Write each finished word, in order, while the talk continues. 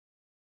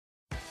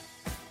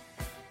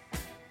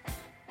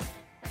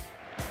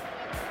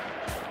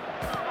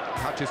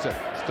Hutchison,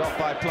 stopped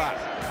by Platt.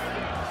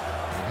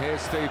 And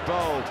here's Steve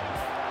Bold.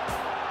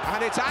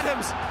 And it's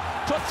Adams,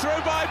 put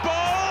through by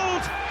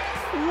Bold!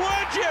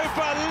 Would you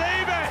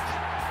believe it?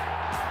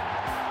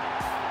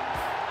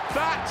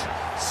 That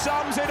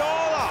sums it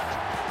all up.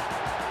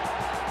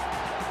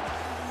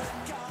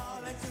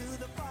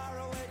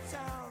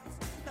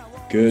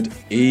 Good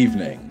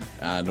evening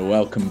and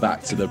welcome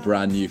back to the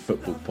brand new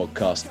football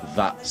podcast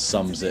That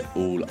Sums It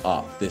All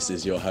Up. This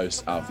is your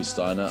host Alfie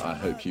Steiner. I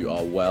hope you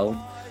are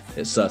well.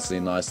 It's certainly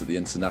nice that the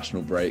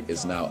international break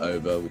is now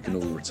over. We can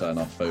all return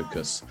our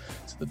focus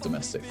to the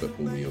domestic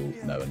football we all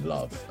know and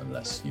love,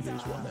 unless you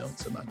lose 1-0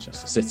 to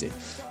Manchester City.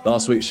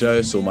 Last week's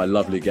show saw my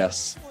lovely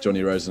guests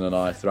Johnny Rosen and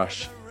I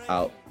thrash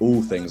out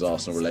all things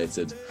Arsenal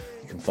related.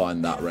 You can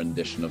find that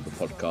rendition of the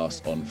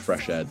podcast on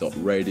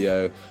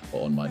freshair.radio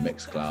or on my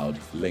Mixcloud.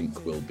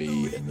 Link will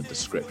be in the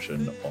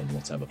description on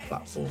whatever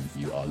platform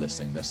you are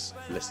listening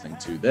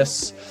to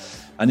this.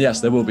 And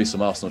yes, there will be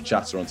some Arsenal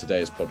chatter on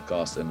today's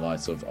podcast in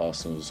light of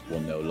Arsenal's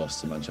 1-0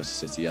 loss to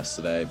Manchester City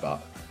yesterday. But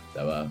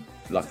there were,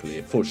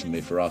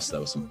 fortunately for us,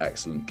 there were some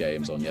excellent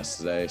games on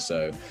yesterday.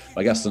 So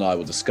my guest and I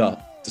will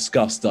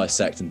discuss,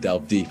 dissect and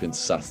delve deep into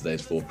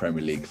Saturday's 4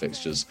 Premier League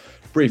fixtures,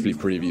 briefly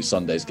preview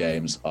Sunday's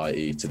games,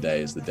 i.e.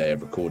 today is the day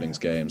of recordings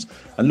games,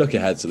 and look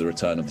ahead to the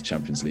return of the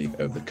Champions League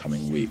over the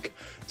coming week.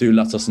 Do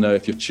let us know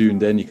if you're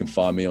tuned in. You can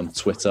find me on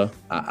Twitter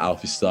at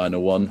Alfie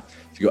Steiner1.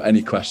 If you've got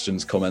any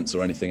questions, comments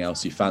or anything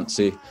else you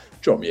fancy,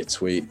 drop me a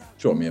tweet,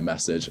 drop me a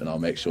message, and I'll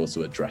make sure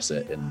to address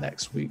it in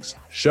next week's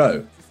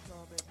show.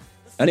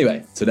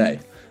 Anyway, today,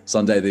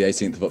 Sunday the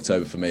 18th of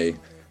October for me,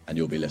 and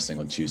you'll be listening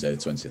on Tuesday the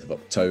 20th of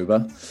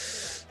October.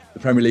 The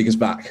Premier League is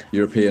back.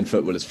 European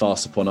football is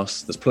fast upon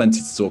us. There's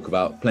plenty to talk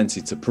about, plenty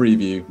to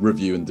preview,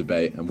 review and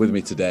debate. And with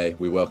me today,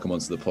 we welcome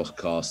onto the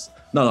podcast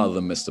none other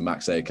than Mr.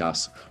 Max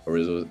Akass,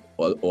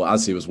 or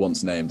as he was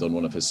once named on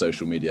one of his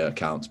social media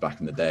accounts back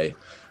in the day.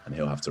 And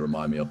he'll have to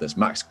remind me of this.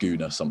 Max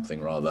Gooner something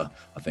rather,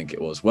 I think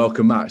it was.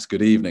 Welcome, Max.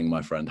 Good evening,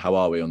 my friend. How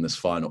are we on this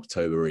fine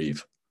October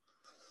Eve?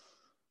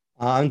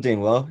 I'm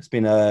doing well. It's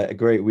been a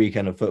great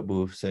weekend of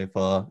football so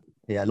far.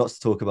 Yeah, lots to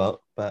talk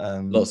about.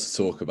 But lots to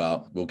talk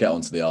about. We'll get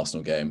on to the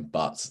Arsenal game,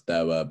 but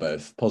there were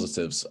both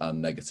positives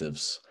and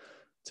negatives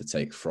to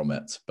take from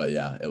it. But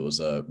yeah, it was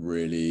a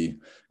really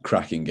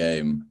cracking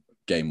game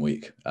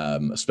week,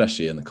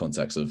 especially in the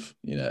context of,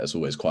 it's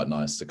always quite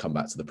nice to come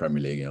back to the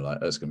Premier League and you're like,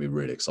 oh, it's going to be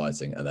really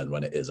exciting. And then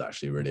when it is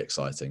actually really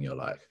exciting, you're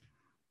like,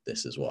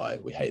 this is why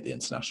we hate the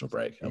international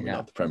break and we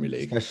love the Premier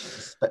League.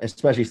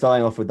 Especially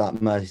starting off with that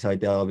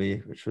Merseyside derby,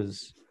 which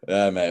was...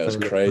 Yeah, mate, it was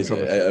crazy.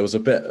 It was a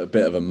bit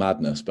of a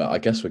madness, but I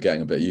guess we're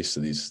getting a bit used to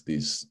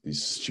these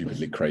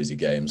stupidly crazy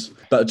games.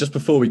 But just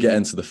before we get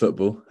into the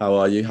football, how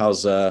are you?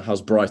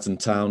 How's Brighton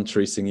Town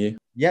treating you?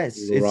 Yeah,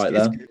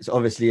 it's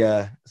obviously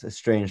it's a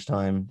strange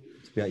time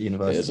to be at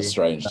university. It is a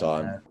strange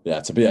time.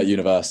 To be at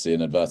university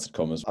in inverted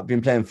commas. I've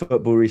been playing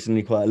football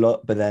recently quite a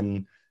lot, but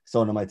then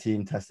someone on my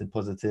team tested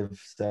positive,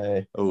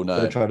 so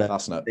try to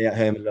stay at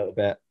home a little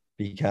bit,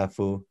 be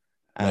careful.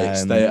 Mate,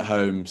 stay at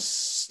home,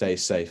 stay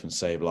safe and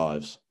save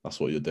lives. That's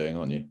what you're doing,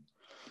 aren't you?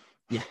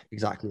 Yeah,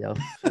 exactly.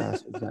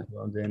 That's exactly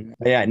what I'm doing.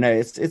 But yeah, no,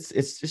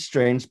 it's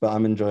strange, but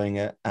I'm enjoying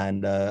it,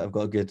 and I've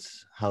got a good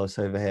house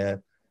over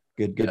here,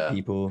 good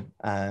people.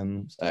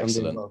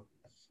 Excellent,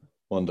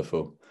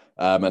 wonderful.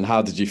 And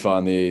how did you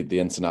find the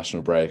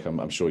international break?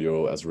 I'm sure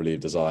you're as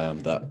relieved as I am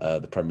that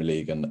the Premier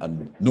League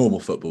and normal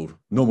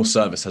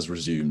service has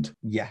resumed.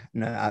 Yeah,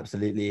 no,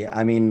 absolutely.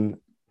 I mean,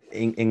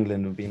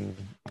 England have been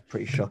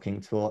pretty shocking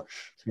to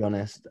watch, to be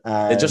honest.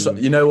 It just,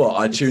 you know what?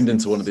 I tuned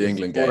into one of the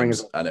England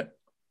games and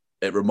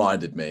it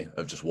reminded me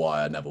of just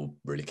why I never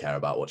really care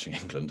about watching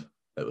England.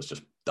 It was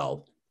just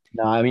dull.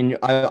 No, I mean,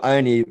 I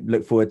only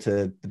look forward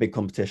to the big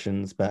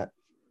competitions, but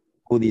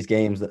all these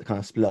games that kind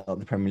of split up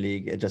the Premier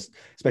League, it just,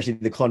 especially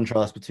the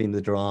contrast between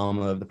the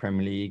drama of the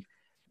Premier League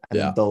and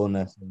the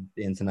dullness of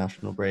the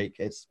international break,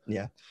 it's,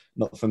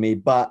 not for me.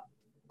 But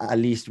at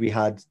least we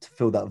had to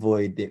fill that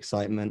void, the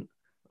excitement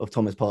of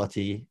Thomas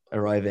Partey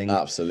arriving.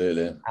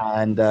 Absolutely.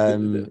 And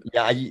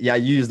I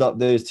used up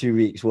those 2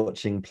 weeks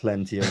watching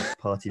plenty of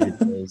Partey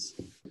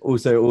videos.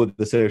 Also, all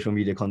the social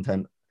media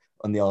content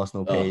on the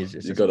Arsenal page.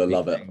 You've got to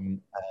love it.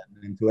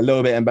 A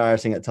little bit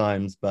embarrassing at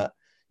times, but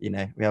we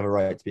have a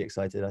right to be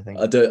excited, I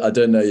think. I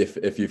don't know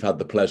if you've had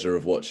the pleasure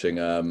of watching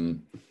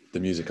the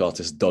music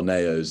artist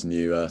Doneo's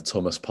new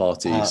Thomas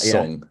Partey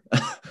song.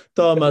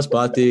 Thomas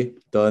Partey,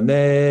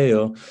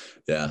 Doneo.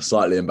 Yeah,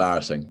 slightly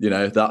embarrassing.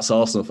 That's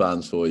Arsenal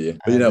fans for you.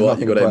 But you know what?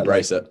 You've got to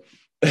embrace it.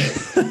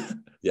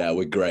 Yeah,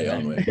 we're great,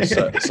 aren't we?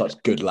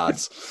 Such good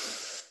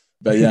lads.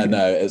 But yeah,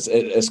 no,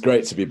 it's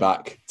great to be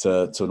back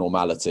to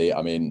normality.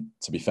 I mean,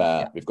 to be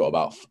fair, we've got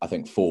about, I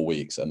think, 4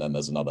 weeks and then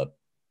there's another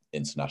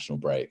international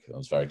break. I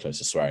was very close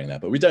to swearing there,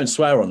 but we don't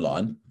swear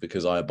online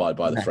because I abide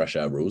by the fresh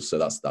air rules. So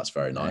that's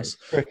very nice.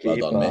 Tricky,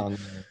 well done, me.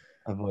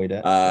 Avoid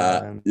it.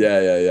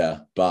 Yeah.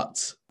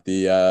 But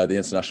the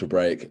international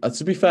break,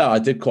 to be fair, I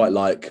did quite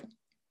like,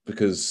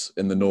 because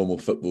in the normal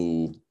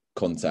football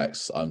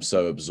context, I'm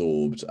so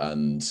absorbed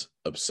and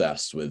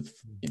obsessed with,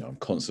 I'm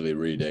constantly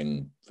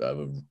reading,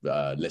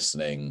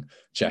 listening,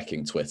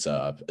 checking Twitter.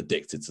 I'm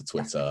addicted to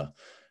Twitter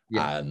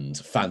and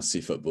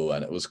fantasy football,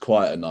 and it was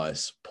quite a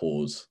nice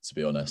pause, to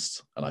be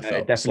honest. And I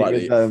felt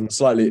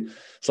slightly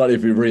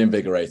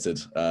reinvigorated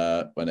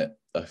when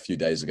a few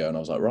days ago, and I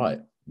was like, right,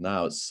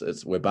 now it's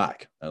we're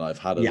back, and I've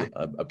had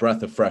a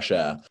breath of fresh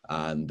air.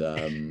 And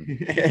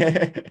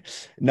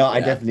no,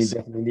 I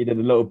definitely needed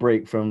a little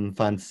break from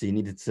fantasy.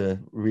 Needed to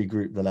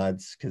regroup the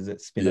lads, because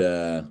it's been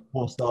a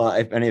poor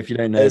start. If you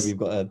don't know, we've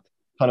got a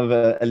kind of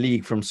a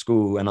league from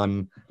school, and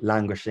I'm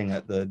languishing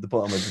at the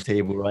bottom of the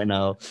table right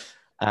now.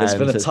 It's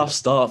been a tough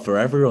start for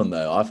everyone,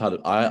 though. I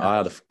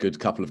had a good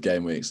couple of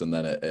game weeks, and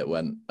then it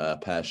went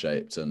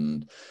pear-shaped.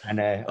 And I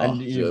know.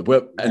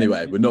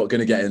 Anyway, we're not going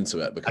to get into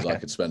it, because I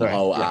could spend a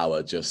whole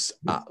hour just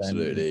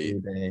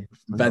absolutely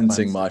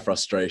venting my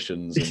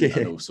frustrations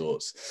and all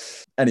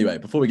sorts. Anyway,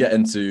 before we get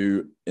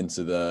into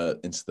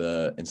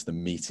the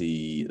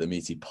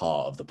meaty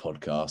part of the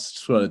podcast,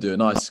 just want to do a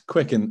nice,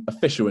 quick, and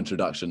official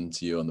introduction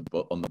to you on the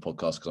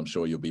podcast, because I'm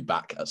sure you'll be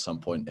back at some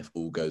point if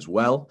all goes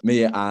well.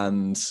 Me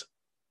and,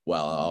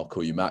 well, I'll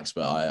call you Max,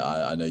 but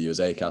I know you as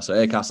Akass. So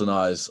Akass and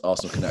I's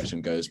Arsenal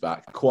connection goes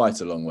back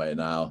quite a long way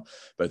now.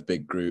 Both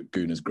big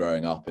Gooners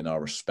growing up in our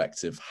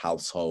respective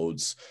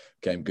households,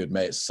 became good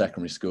mates at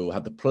secondary school,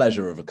 had the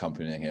pleasure of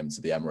accompanying him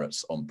to the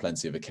Emirates on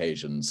plenty of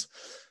occasions.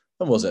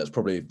 When was it? It's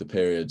probably the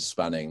period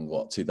spanning,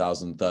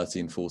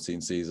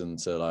 2013-14 season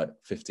to like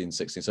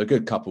 15-16. So a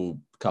good couple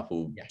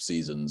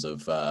seasons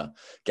of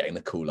getting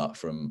the call up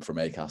from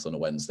Akass on a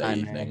Wednesday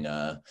evening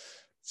to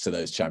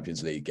those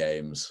Champions League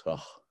games.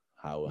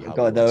 There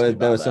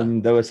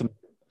were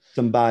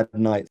some bad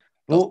nights.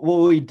 What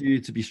will we do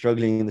to be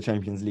struggling in the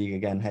Champions League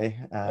again? Hey,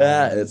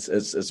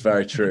 it's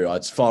very true.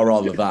 I'd far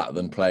rather that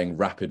than playing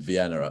Rapid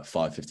Vienna at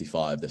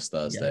 5:55 this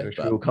Thursday. Which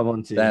we'll come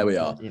on to. There we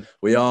are.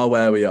 We are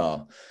where we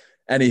are.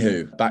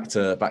 Anywho, back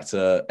to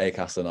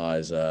Akass and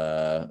I's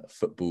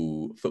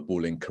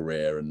footballing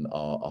career and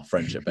our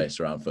friendship based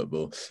around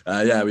football.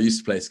 We used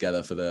to play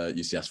together for the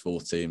UCS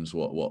 4 teams.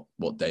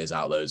 What days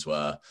out those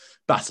were,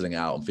 battling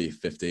out on FIFA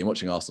 15,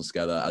 watching Arsenal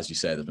together. As you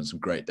say, there's been some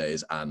great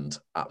days and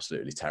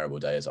absolutely terrible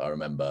days. I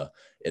remember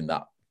in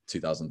that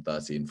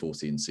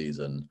 2013-14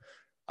 season,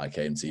 I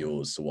came to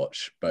yours to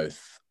watch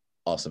both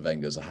Arsene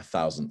Wenger's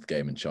 1,000th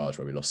game in charge,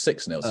 where we lost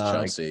 6-0 to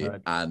Chelsea,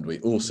 and we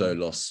also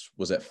lost,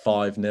 was it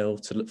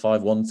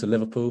 5-1 to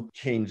Liverpool?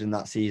 Change in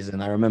that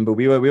season. I remember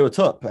we were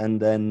top,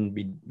 and then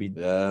we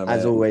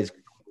as always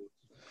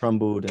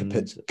crumbled and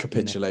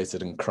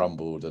capitulated and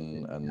crumbled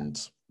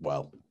and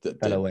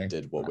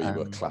did what we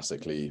were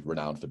classically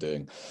renowned for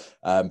doing.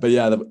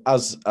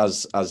 As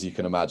you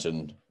can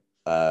imagine,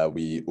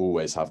 we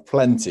always have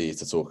plenty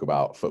to talk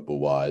about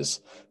football-wise,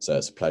 so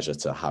it's a pleasure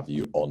to have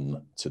you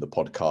on to the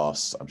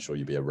podcast. I'm sure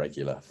you'll be a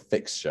regular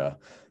fixture,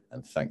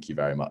 and thank you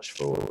very much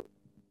for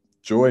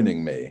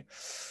joining me.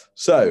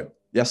 So,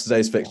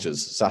 yesterday's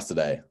fixtures,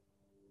 Saturday.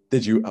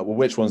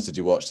 Which ones did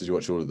you watch? Did you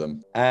watch all of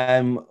them?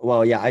 I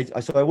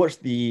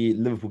watched the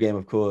Liverpool game,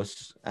 of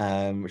course,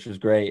 which was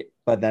great,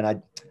 but then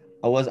I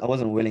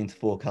wasn't willing to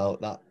fork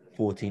out that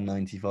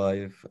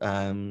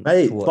 $14.95.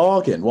 Mate,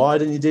 bargain. Why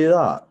didn't you do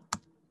that?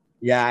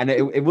 Yeah, and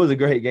it was a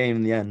great game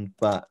in the end,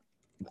 but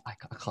I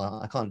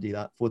can't do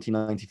that.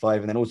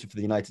 $14.95, and then also for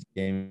the United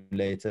game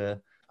later.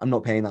 I'm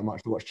not paying that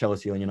much to watch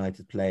Chelsea on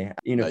United play.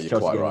 The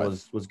Chelsea game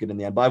was good in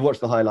the end, but I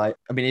watched the highlight.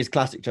 I mean, it's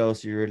classic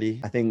Chelsea,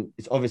 really. I think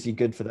it's obviously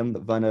good for them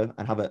that Werner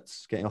and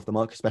Havertz getting off the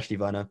mark, especially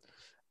Werner.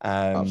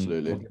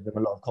 Absolutely. Will give them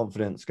a lot of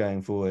confidence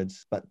going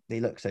forwards, but they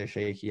look so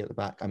shaky at the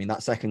back. I mean,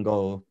 that second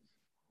goal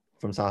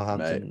from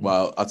Southampton. Mate,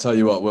 well, I'll tell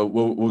you what,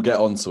 we'll get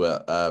onto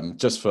it.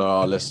 Just for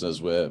our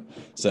listeners,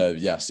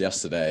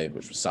 yesterday,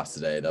 which was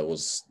Saturday, there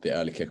was the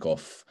early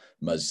kickoff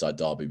Merseyside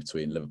derby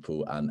between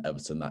Liverpool and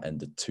Everton that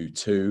ended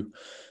 2-2.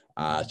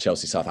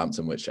 Chelsea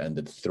Southampton, which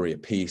ended 3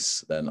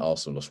 apiece. Then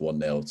Arsenal lost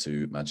 1-0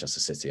 to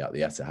Manchester City at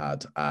the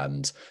Etihad,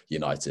 and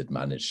United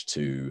managed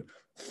to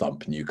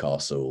thump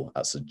Newcastle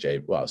at St.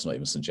 James. Well, it's not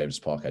even St. James's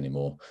Park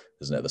anymore,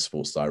 isn't it? The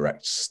Sports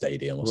Direct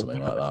Stadium or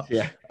something like that.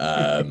 Yeah.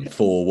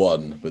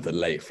 4-1 with a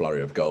late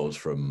flurry of goals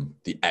from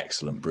the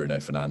excellent Bruno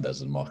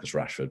Fernandes and Marcus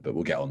Rashford. But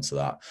we'll get on to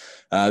that.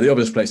 The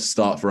obvious place to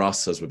start for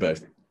us, as we're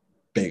both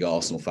big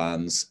Arsenal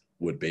fans,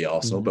 would be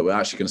Arsenal. But we're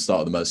actually going to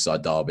start with the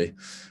Merseyside derby.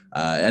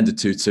 It ended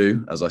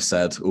 2-2, as I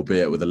said,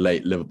 albeit with a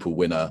late Liverpool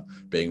winner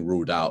being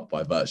ruled out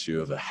by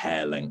virtue of a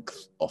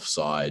hair-length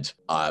offside.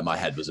 My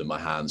head was in my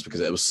hands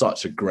because it was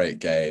such a great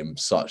game,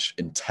 such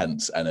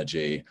intense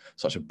energy,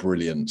 such a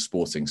brilliant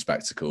sporting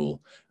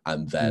spectacle.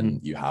 And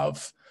then you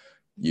have,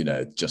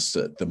 just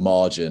the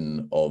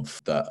margin of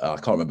that. I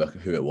can't remember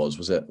who it was.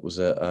 Was it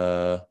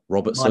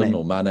Robertson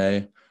or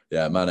Mane?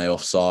 Yeah, Mane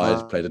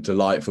offside, played a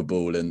delightful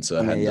ball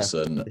into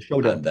Henderson,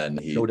 and then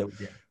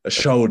a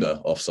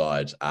shoulder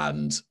offside,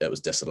 and it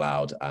was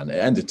disallowed, and it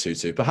ended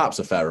 2-2. Perhaps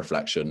a fair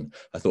reflection.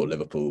 I thought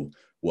Liverpool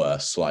were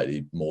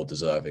slightly more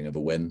deserving of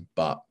a win,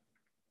 but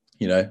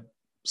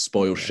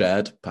spoil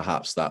shared.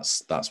 Perhaps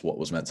that's what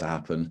was meant to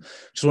happen.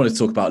 Just wanted to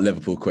talk about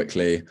Liverpool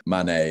quickly.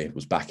 Mane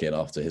was back in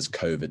after his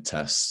COVID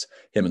test.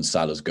 Him and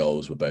Salah's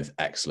goals were both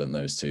excellent.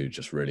 Those two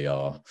just really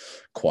are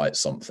quite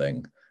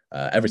something.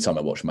 Every time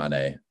I watch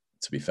Mane,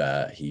 to be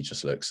fair, he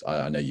just looks,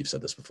 I know you've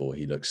said this before,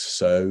 he looks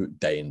so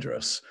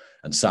dangerous.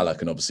 And Salah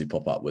can obviously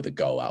pop up with a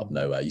goal out of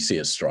nowhere. You see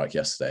his strike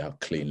yesterday, how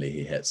cleanly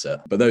he hits it.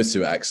 But those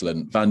two are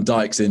excellent. Van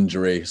Dijk's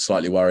injury,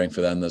 slightly worrying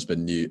for them. There's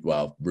been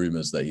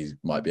rumours that he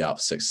might be out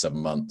for 6 to 7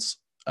 months.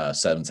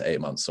 7 to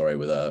 8 months,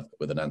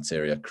 with an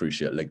anterior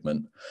cruciate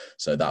ligament.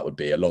 So that would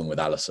be, along with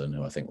Alisson,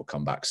 who I think will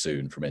come back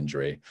soon from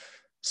injury.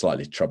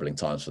 Slightly troubling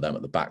times for them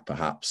at the back,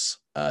 perhaps.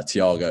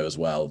 Thiago as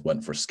well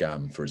went for a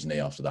scan for his knee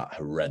after that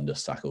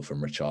horrendous tackle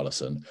from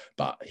Richarlison,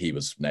 but he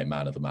was named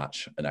man of the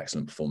match. An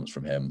excellent performance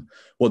from him.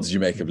 What did you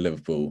make of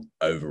Liverpool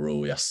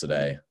overall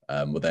yesterday?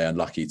 Were they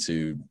unlucky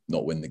to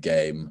not win the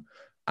game?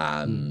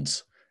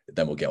 And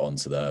then we'll get on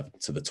to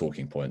the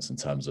talking points in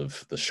terms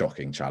of the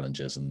shocking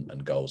challenges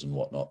and goals and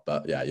whatnot.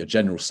 But yeah, your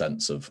general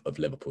sense of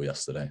Liverpool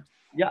yesterday.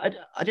 Yeah,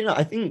 I don't know.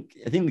 I think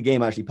the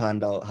game actually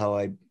panned out how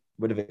I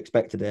would have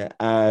expected it,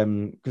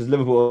 because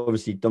Liverpool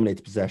obviously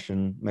dominated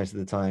possession most of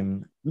the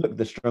time, looked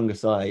the stronger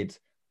side,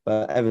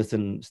 but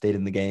Everton stayed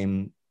in the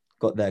game,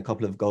 got their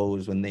couple of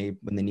goals when they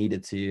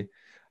needed to.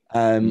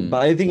 But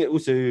I think it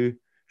also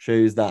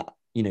shows that,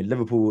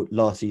 Liverpool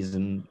last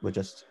season were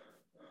just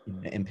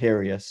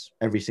imperious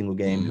every single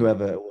game,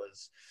 whoever it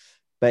was.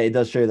 But it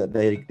does show that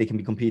they can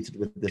be competed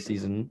with this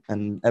season,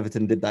 and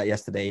Everton did that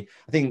yesterday.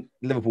 I think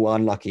Liverpool were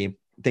unlucky.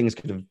 Things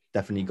could have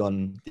definitely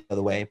gone the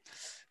other way,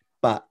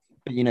 but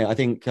I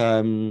think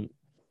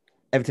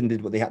Everton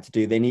did what they had to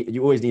do.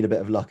 You always need a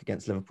bit of luck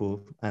against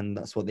Liverpool, and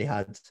that's what they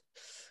had.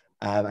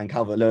 And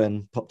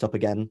Calvert-Lewin popped up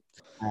again.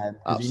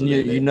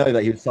 Absolutely. You know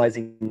that he was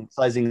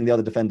sizing the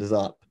other defenders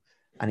up,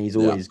 and he's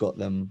always got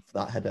them for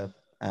that header.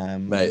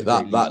 Mate,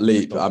 that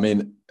leap. I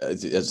mean,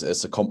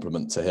 it's a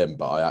compliment to him,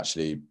 but I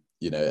actually,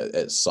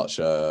 it's such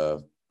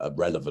a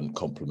relevant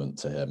compliment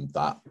to him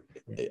that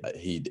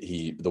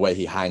he the way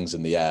he hangs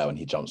in the air when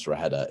he jumps for a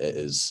header, it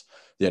is.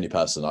 The only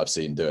person I've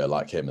seen do it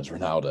like him is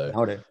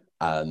Ronaldo.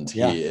 And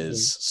he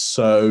is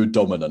so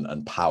dominant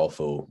and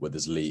powerful with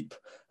his leap,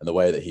 and the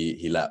way that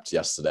he leapt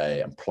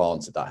yesterday and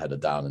planted that header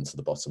down into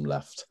the bottom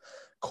left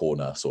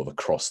corner, sort of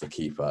across the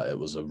keeper. It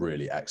was a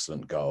really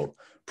excellent goal.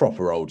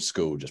 Proper old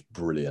school, just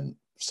brilliant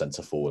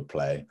centre forward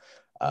play.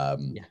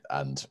 And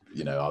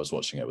I was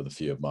watching it with a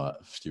few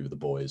of the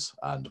boys,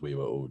 and we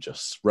were all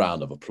just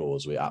round of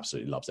applause. We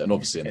absolutely loved it. And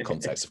obviously in the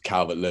context of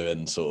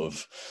Calvert-Lewin, sort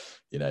of,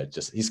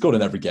 he scored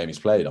in every game he's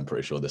played, I'm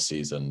pretty sure, this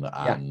season.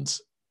 And,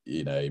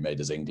 he made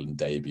his England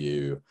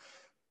debut.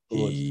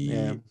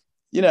 I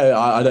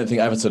don't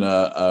think Everton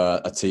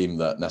are a team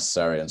that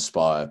necessarily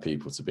inspire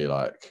people to be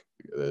like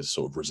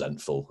sort of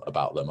resentful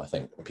about them. I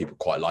think people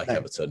quite like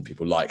Everton.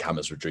 People like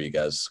James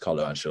Rodriguez.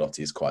 Carlo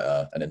Ancelotti is quite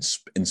an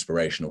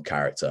inspirational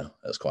character.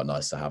 It's quite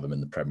nice to have him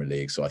in the Premier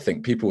League. So I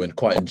think people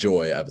quite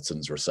enjoy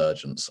Everton's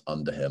resurgence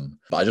under him.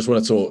 But I just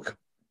want to talk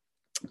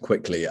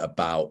quickly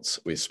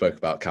we spoke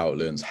about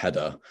Calvert-Lewin's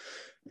header,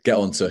 get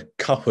on to a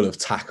couple of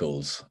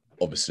tackles.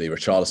 Obviously,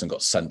 Richarlison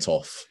got sent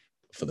off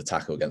for the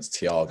tackle against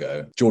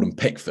Thiago. Jordan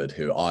Pickford,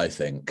 who I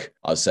think,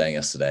 I was saying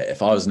yesterday,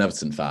 if I was an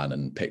Everton fan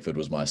and Pickford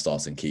was my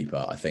starting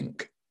keeper, I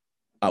think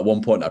at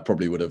one point I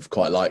probably would have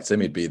quite liked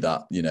him. He'd be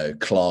that,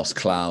 class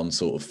clown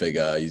sort of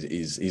figure.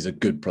 He's a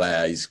good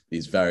player.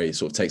 He's very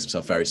sort of takes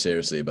himself very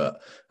seriously,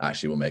 but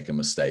actually will make a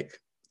mistake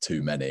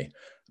too many.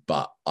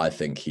 But I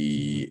think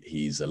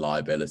he's a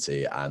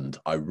liability, and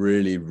I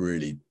really,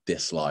 really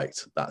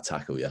disliked that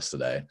tackle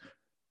yesterday.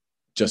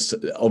 Just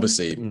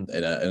obviously in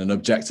an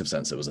objective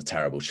sense, it was a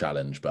terrible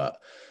challenge, but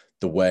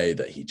the way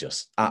that he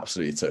just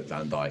absolutely took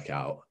Van Dijk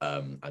out,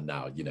 and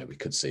now, we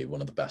could see one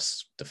of the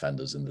best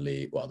defenders in the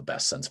league, well, the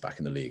best centre-back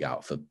in the league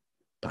out for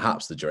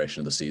perhaps the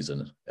duration of the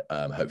season,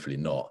 hopefully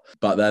not.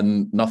 But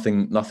then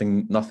nothing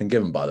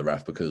given by the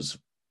ref because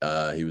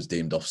he was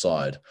deemed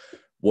offside.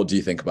 What do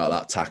you think about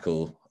that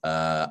tackle?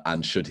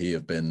 And should he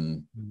have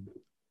been,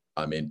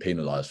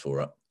 penalised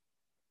for it?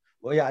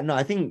 Well, yeah, no,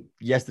 I think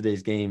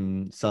yesterday's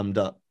game summed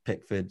up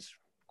Pickford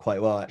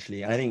quite well,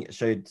 actually. And I think it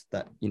showed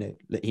that,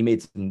 he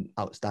made some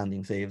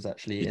outstanding saves,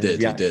 actually. His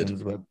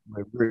reactions were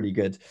really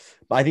good.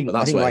 But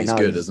that's where he's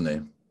good, isn't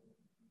he?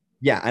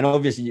 Yeah, and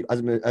obviously,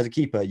 as a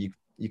keeper,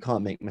 you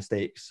can't make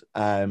mistakes.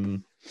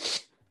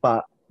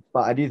 But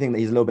I do think that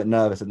he's a little bit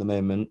nervous at the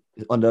moment,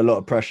 under a lot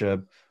of pressure.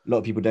 A lot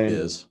of people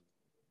don't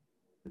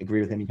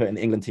agree with him. He put in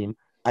the England team.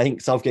 I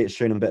think Southgate's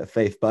shown him a bit of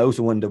faith, but I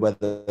also wonder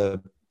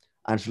whether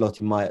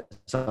Ancelotti might at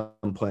some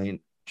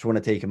point try to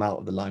take him out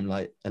of the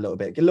limelight a little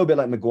bit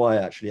like Maguire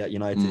actually at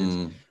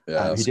United.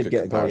 He did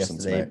get a goal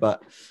yesterday,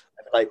 but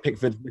like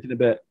Pickford's looking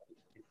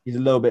he's a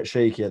little bit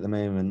shaky at the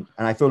moment,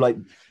 and I feel like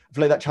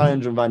that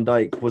challenge on Van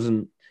Dijk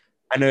wasn't.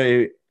 I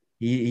know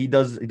he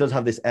does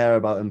have this air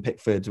about him,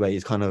 Pickford, where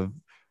he's kind of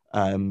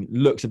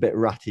looks a bit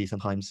ratty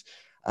sometimes,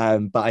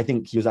 but I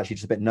think he was actually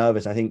just a bit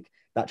nervous. I think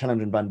that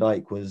challenge on Van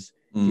Dijk was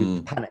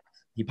he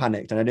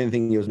panicked, and I don't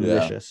think he was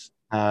malicious.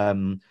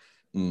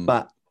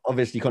 But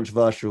obviously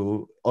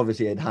controversial.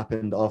 Obviously, it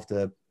happened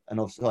after an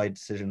offside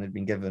decision had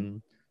been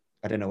given.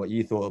 I don't know what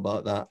you thought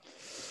about that.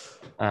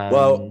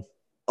 Well,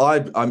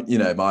 I'm, you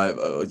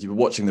were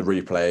watching the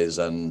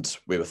replays and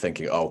we were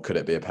thinking, oh, could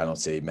it be a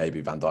penalty?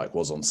 Maybe Van Dijk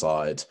was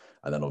onside,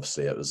 and then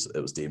obviously it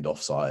was deemed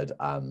offside,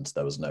 and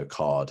there was no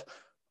card.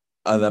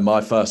 And then my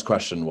first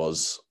question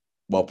was,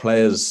 well,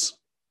 players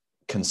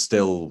can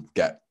still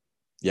get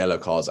yellow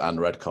cards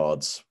and red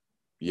cards,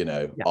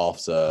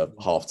 after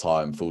half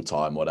time, full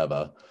time,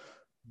 whatever.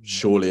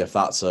 Surely if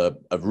that's a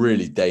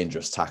really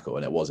dangerous tackle,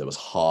 and it was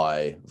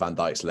high, Van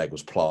Dijk's leg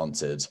was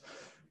planted.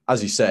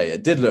 As you say,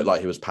 it did look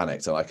like he was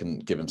panicked, and I can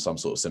give him some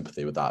sort of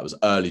sympathy with that. It was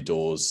early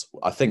doors.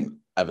 I think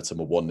Everton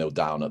were 1-0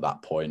 down at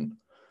that point,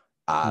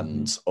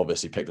 and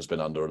obviously Pickford's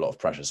been under a lot of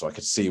pressure, so I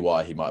could see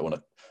why he might want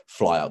to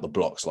fly out the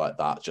blocks like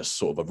that, just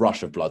sort of a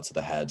rush of blood to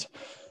the head.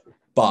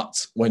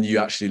 But when you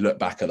actually look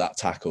back at that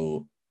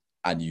tackle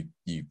and you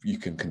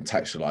can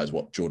contextualize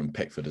what Jordan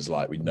Pickford is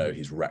like, we know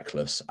he's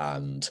reckless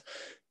and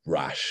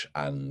rash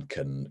and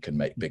can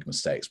make big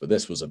mistakes. But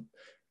this was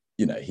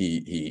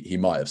he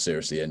might have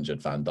seriously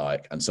injured Van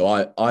Dijk. And so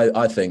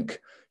I think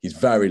he's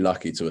very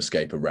lucky to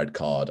escape a red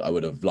card. I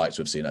would have liked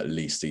to have seen at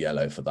least a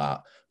yellow for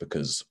that,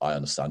 because I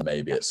understand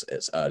maybe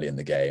it's early in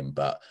the game,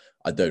 but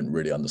I don't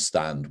really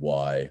understand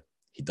why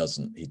he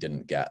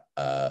didn't get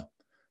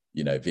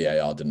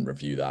VAR didn't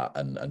review that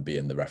and be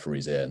in the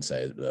referee's ear and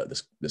say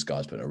that this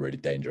guy's been a really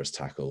dangerous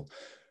tackle.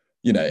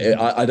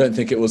 I don't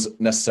think it was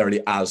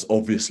necessarily as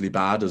obviously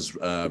bad as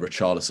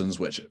Richarlison's,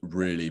 which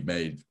really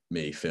made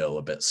me feel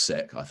a bit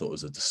sick. I thought it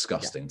was a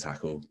disgusting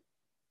tackle,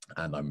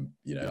 and I'm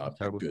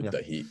good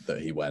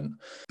that he went.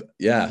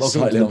 But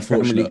slightly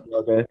unfortunate.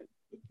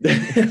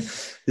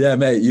 Yeah,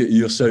 mate,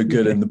 you're so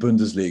good in the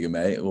Bundesliga,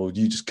 mate. Well,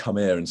 you just come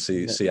here and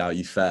see how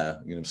you fare.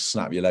 You're going to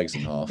snap your legs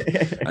in half.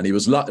 And he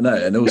was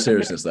in all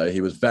seriousness though,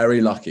 he was very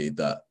lucky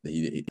that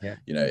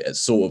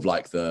it's sort of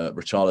like the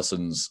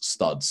Richarlison's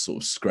studs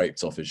sort of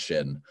scraped off his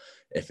shin.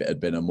 If it had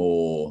been a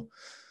more,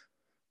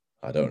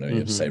 I don't know, you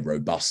have to say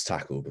robust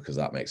tackle, because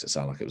that makes it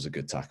sound like it was a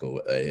good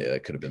tackle.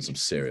 It could have been some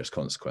serious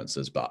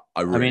consequences, but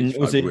I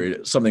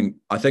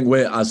think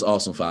we're, as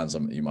Arsenal fans,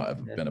 you might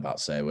have been about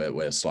to say,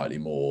 we're slightly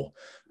more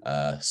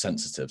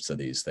sensitive to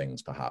these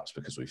things, perhaps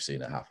because we've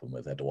seen it happen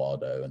with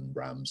Eduardo and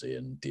Ramsey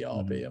and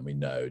Diaby, and we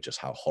know just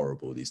how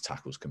horrible these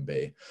tackles can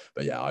be.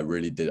 But yeah, I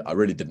really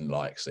didn't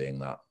like seeing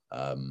that.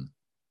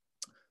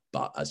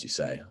 But as you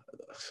say,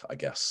 I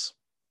guess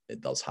it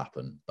does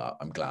happen. But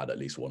I'm glad at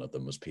least one of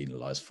them was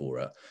penalised for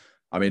it.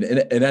 I mean,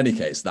 in any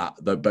case,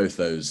 both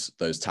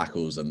those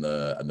tackles and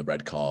the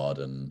red card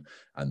and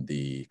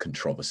the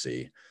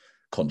controversy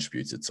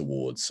contributed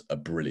towards a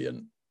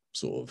brilliant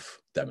sort of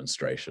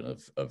demonstration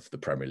of the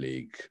Premier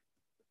League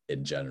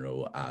in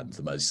general and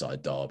the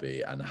Merseyside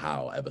derby and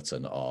how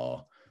Everton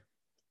are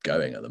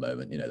going at the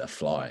moment. They're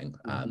flying,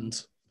 and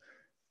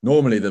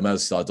normally the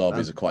Merseyside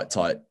derbies are quite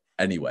tight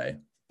anyway,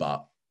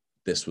 but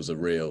this was a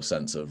real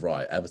sense of,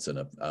 right,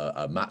 Everton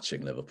are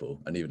matching Liverpool,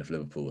 and even if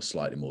Liverpool was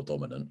slightly more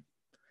dominant,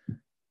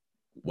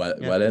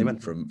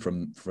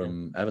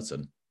 from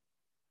Everton.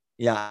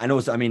 Yeah, and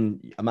also, I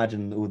mean,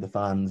 imagine all the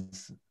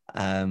fans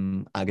at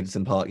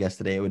Goodison Park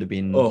yesterday. It would have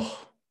been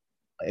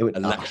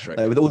electric.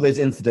 With all those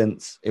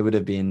incidents, it would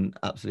have been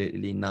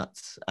absolutely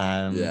nuts.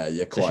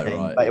 You're quite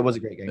right. But it was a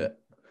great game. It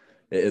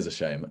is a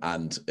shame,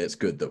 and it's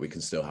good that we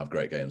can still have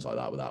great games like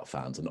that without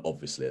fans. And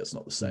obviously, it's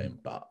not the same.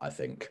 But I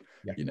think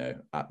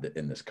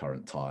in this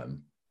current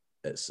time,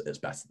 it's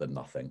better than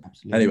nothing.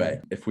 Absolutely.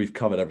 Anyway, if we've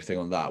covered everything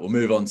on that, we'll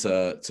move on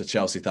to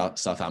Chelsea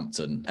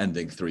Southampton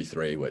ending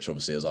 3-3, which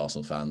obviously as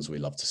Arsenal fans we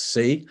love to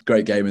see.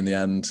 Great game in the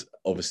end.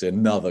 Obviously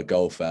another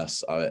goal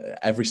fest.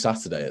 Every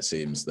Saturday it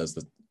seems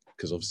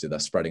because obviously they're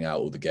spreading out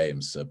all the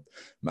games to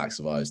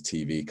maximise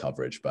TV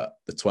coverage, but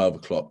the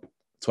 12:30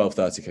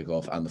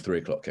 kickoff and the 3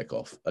 o'clock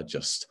kickoff are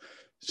just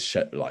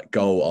like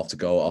goal after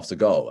goal after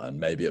goal, and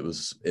maybe it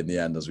was in the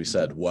end, as we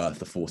said, worth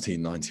the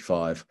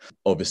 $14.95.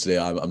 Obviously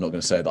I'm not going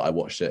to say that I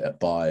watched it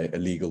by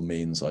illegal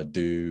means. I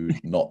do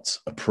not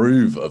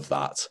approve of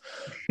that,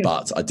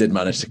 but I did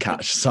manage to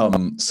catch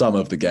some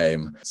of the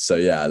game. So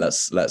yeah,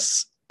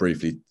 let's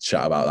briefly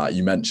chat about that.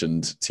 You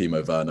mentioned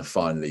Timo Werner.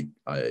 Finally,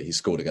 he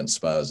scored against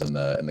Spurs in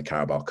the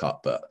Carabao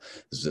Cup, but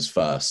this was his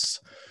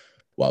first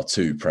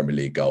 2 Premier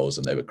League goals,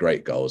 and they were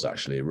great goals,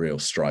 actually. Real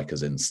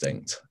striker's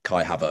instinct.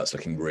 Kai Havertz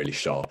looking really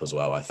sharp as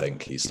well. I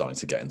think he's starting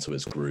to get into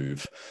his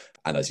groove.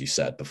 And as you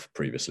said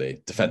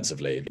previously,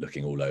 defensively,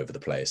 looking all over the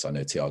place. I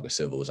know Thiago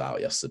Silva was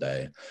out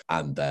yesterday,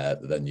 and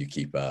the new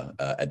keeper,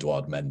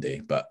 Edouard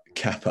Mendy. But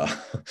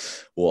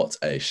Kepa, what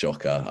a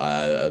shocker.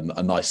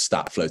 A nice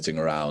stat floating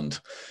around.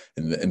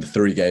 In the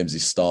 3 games he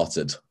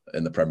started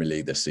in the Premier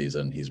League this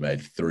season, he's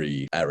made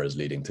 3 errors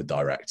leading to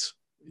direct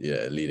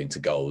leading to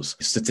goals.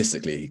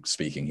 Statistically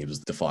speaking, he was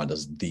defined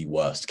as the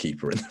worst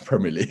keeper in the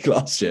Premier League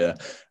last year.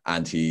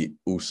 And he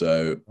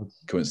also,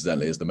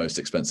 coincidentally, is the most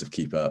expensive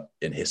keeper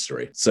in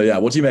history. So yeah,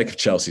 what do you make of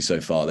Chelsea so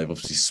far? They've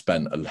obviously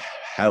spent a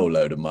hell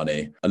load of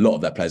money. A lot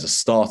of their players are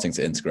starting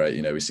to integrate.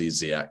 We see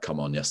Ziyech come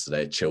on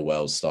yesterday.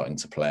 Chilwell's starting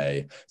to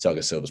play.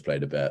 Thiago Silva's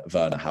played a bit.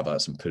 Werner,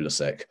 Havertz and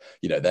Pulisic.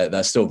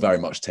 They're still very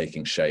much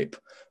taking shape.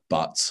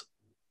 But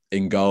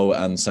in goal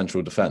and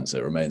central defence,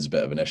 it remains a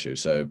bit of an issue.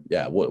 So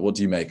yeah, what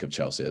do you make of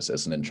Chelsea?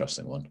 It's an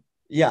interesting one.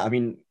 Yeah, I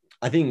mean,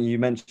 I think you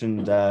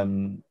mentioned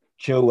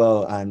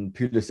Chilwell and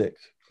Pulisic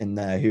in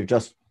there, who've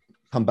just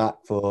come back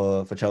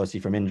for Chelsea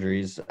from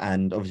injuries,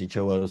 and obviously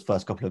Chilwell's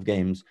first couple of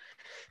games.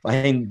 I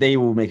think they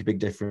will make a big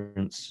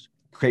difference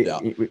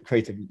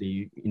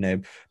creatively,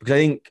 because I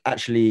think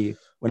actually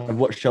when I've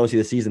watched Chelsea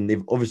this season,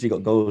 they've obviously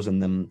got goals in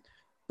them,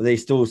 but they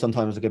still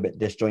sometimes look a bit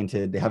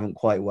disjointed. They haven't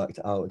quite worked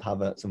it out with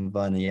Havertz and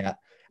Werner yet.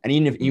 And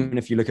even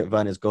if you look at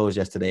Werner's goals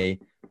yesterday,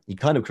 he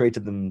kind of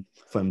created them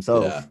for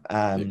himself.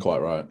 You're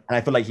quite right. And I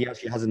feel like he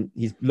actually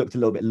he's looked a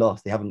little bit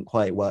lost. They haven't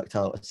quite worked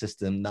out a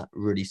system that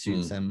really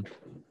suits him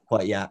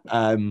quite yet.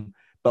 But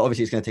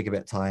obviously it's going to take a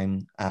bit of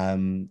time.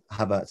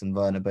 Havertz and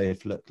Werner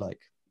both look like,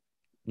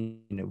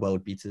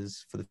 world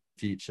beaters for the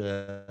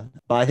future.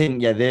 But I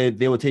think,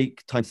 they will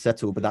take time to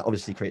settle, but that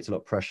obviously creates a lot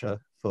of pressure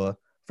for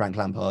Frank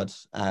Lampard.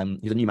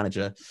 He's a new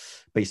manager,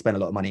 but he spent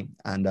a lot of money.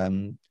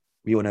 And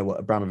we all know what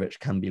Abramovich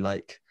can be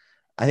like.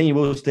 I think he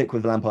will stick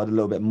with Lampard a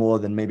little bit more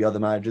than maybe other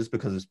managers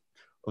because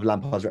of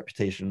Lampard's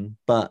reputation.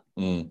 But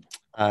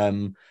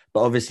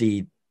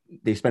obviously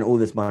they've spent all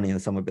this money in the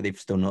summer, but they've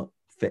still not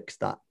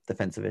fixed that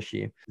defensive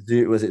issue.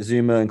 Was it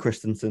Zuma and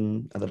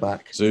Christensen at the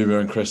back? Zuma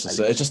and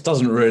Christensen. It just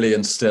doesn't really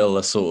instill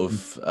a sort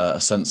of a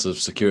sense of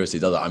security,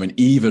 does it? I mean,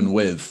 even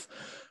with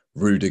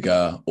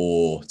Rudiger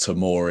or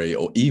Tomori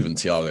or even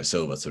Thiago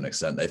Silva to an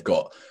extent, they've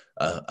got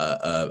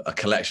a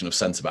collection of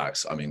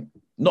centre-backs. I mean,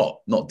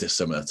 not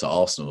dissimilar to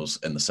Arsenal's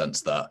in the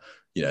sense that,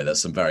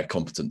 there's some very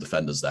competent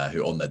defenders there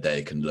who on their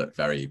day can look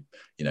very,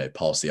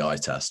 past the eye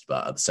test,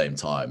 but at the same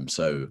time,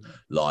 so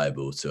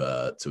liable to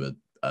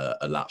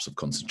a lapse of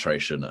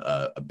concentration,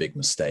 a big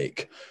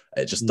mistake.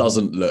 It just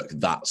doesn't look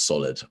that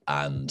solid.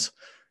 And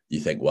you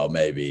think, well,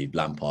 maybe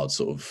Lampard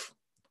sort of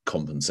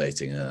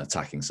compensating in an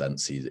attacking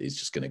sense, he's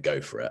just going to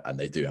go for it, and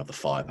they do have the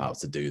firepower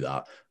to do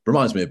that.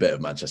 Reminds me a bit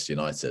of Manchester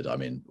United. I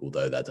mean,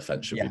 although their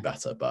defense should be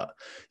better, but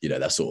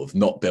they're sort of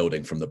not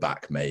building from the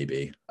back.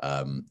 Maybe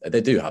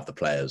they do have the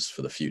players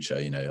for the future.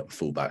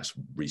 Fullbacks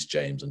Reece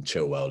James and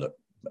Chilwell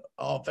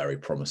are very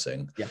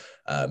promising.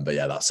 But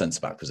that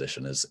centre back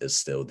position is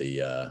still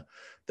the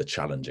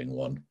challenging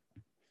one.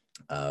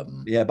 But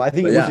I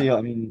think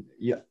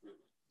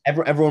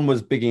everyone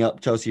was bigging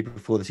up Chelsea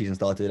before the season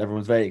started. Everyone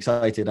was very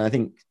excited. And I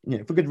think,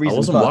 for good reason.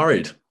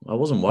 I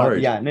wasn't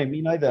worried. Yeah, no,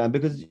 me neither. And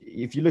because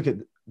if you look at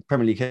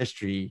Premier League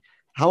history,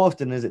 how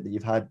often is it that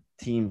you've had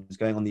teams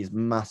going on these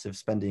massive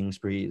spending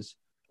sprees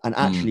and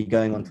actually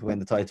going on to win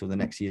the title the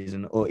next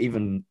season or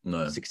even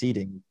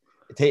succeeding?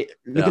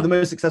 Look at the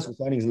most successful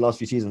signings in the last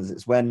few seasons.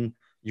 It's when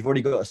you've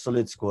already got a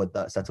solid squad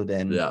that's settled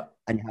in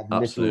and you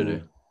have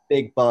little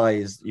big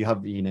buys. You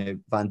have,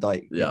 Van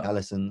Dijk,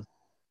 Alisson,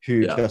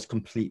 who just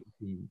complete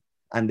the team,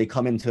 and they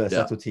come into a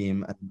settled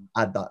team and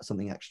add that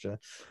something extra.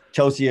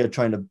 Chelsea are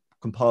trying to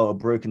compile a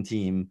broken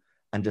team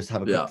and just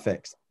have a quick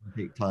fix,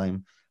 take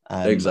time.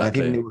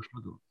 Exactly. I think they will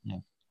struggle.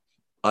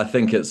 I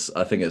think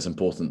it's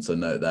important to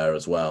note there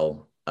as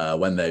well,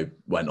 when they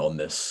went on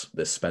this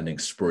spending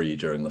spree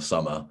during the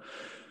summer,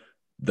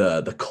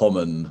 the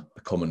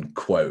common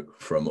quote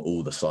from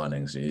all the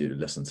signings, you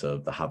listen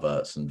to the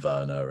Havertz and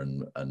Werner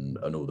and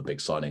all the big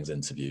signings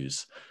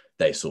interviews,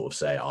 they sort of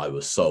say, I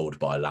was sold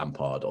by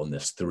Lampard on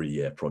this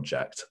 3-year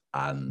project.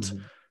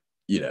 And,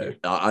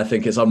 I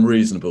think it's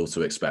unreasonable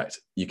to expect.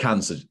 You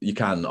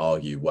can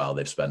argue, well,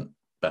 they've spent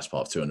best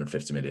part of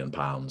 £250 million.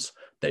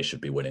 They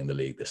should be winning the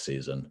league this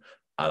season.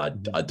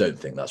 And I don't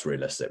think that's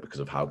realistic because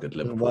of how good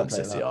Liverpool and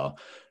City are.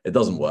 It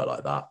doesn't work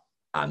like that.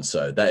 And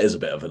so there is a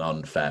bit of an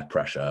unfair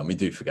pressure. And we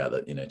do forget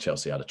that,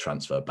 Chelsea had a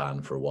transfer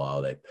ban for a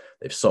while.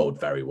 They've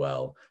sold very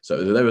well.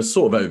 So they were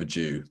sort of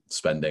overdue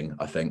spending,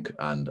 I think,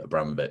 and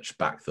Abramovich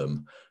backed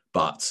them.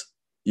 But,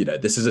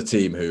 this is a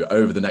team who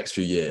over the next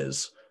few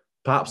years,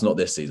 perhaps not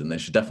this season, they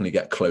should definitely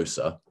get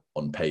closer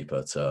on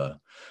paper to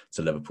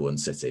Liverpool and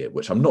City,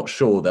 which I'm not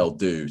sure they'll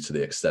do to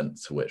the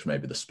extent to which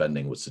maybe the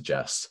spending would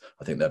suggest.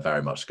 I think they're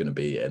very much going to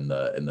be in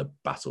the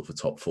battle for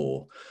top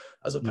 4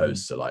 as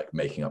opposed to like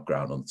making up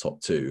ground on the top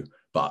 2.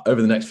 But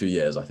over the next few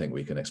years, I think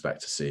we can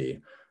expect to see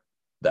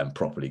them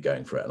properly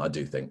going for it. And I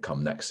do think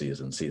come next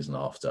season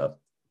after,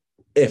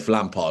 if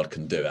Lampard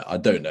can do it, I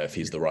don't know if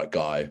he's the right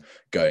guy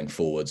going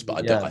forwards,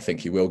 but I think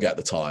he will get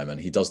the time,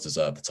 and he does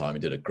deserve the time. He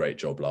did a great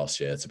job last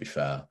year, to be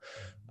fair.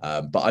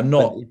 But I'm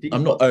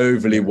not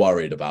overly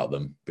worried about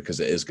them because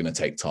it is going to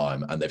take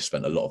time, and they've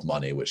spent a lot of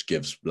money, which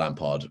gives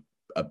Lampard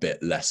a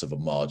bit less of a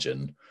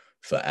margin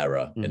for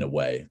error in a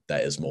way.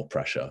 There is more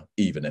pressure,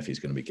 even if he's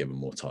going to be given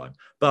more time.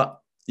 But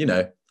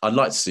I'd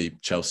like to see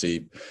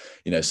Chelsea,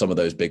 some of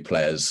those big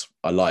players.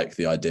 I like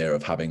the idea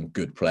of having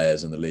good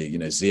players in the league.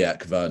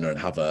 Ziyech, Werner and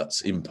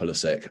Havertz, even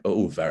Pulisic are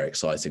all very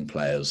exciting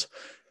players.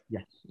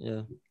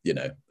 Yeah.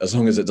 As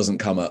long as it doesn't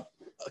come at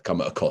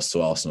a cost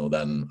to Arsenal,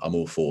 then I'm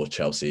all for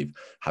Chelsea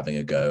having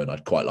a go. And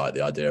I'd quite like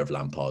the idea of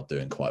Lampard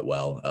doing quite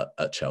well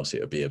at Chelsea.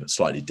 It would be a bit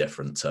slightly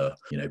different to,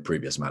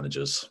 previous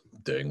managers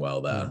doing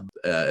well there.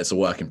 It's a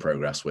work in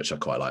progress, which I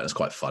quite like. It's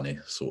quite funny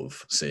sort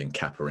of seeing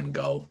Kepa in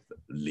goal,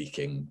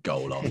 leaking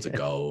goal after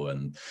goal.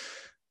 And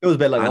it was a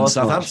bit like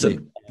Arsenal,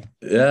 Southampton.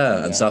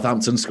 And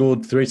Southampton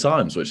scored 3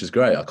 times, which is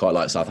great. I quite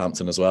like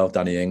Southampton as well.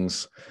 Danny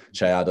Ings,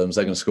 Che Adams,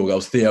 they're going to score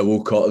goals. Theo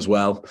Walcott as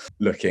well,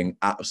 looking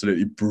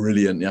absolutely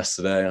brilliant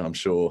yesterday. I'm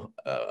sure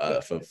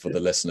for the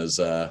listeners,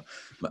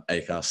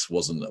 Akass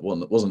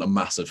wasn't a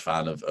massive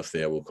fan of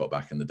Theo Walcott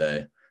back in the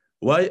day.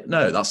 Wait,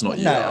 no, that's not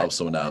you. That was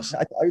someone else.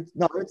 I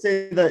would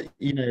say that,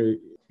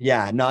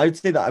 I would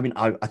say that. I mean,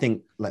 I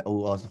think like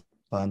all Arsenal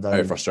fans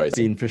are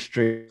being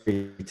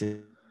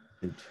frustrated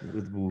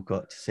with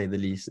Walcott, to say the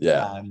least.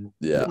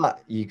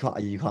 But you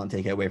can't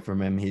take it away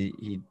from him.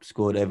 He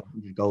scored over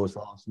 100 goals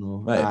for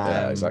Arsenal.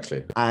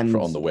 Exactly. And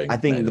on the wing, I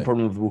think the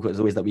problem with Walcott is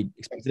always that we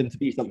expected him to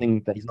be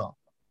something that he's not.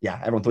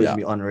 Everyone thought he was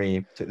going to be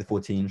Henry, took the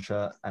 14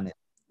 shirt, and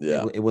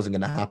it wasn't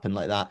going to happen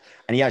like that.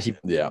 And he actually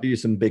drew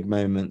some big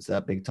moments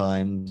at big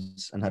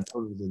times and had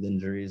problems with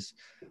injuries.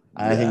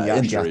 And I think you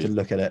actually have to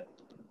look at it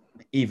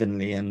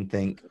evenly and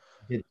think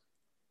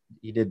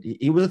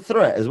he was a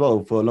threat as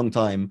well for a long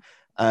time.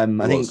 I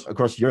think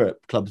across Europe,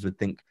 clubs would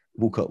think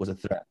Walcott was a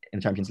threat in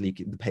the Champions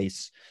League, the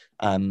pace.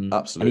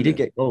 Absolutely. And he did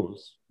get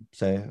goals.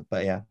 So,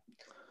 but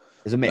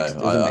it's a mix.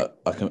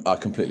 I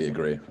completely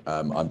agree.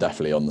 I'm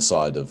definitely on the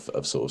side of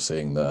sort of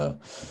seeing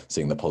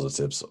the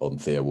positives on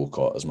Theo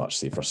Walcott as much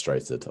as he's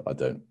frustrated. I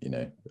don't,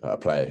 a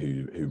player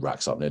who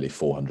racks up nearly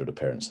 400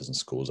 appearances and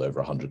scores over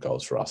 100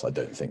 goals for us. I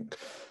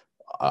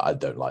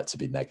don't like to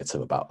be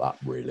negative about that,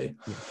 really.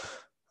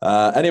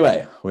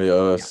 Anyway, we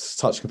are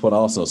touching upon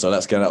Arsenal, so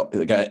let's get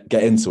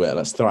into it.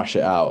 Let's thrash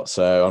it out.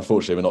 So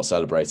unfortunately, we're not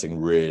celebrating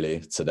really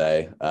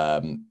today.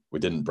 We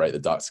didn't break the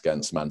ducks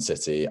against Man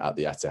City at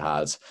the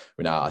Etihad.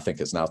 I think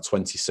it's now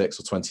 26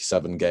 or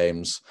 27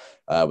 games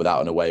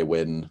without an away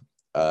win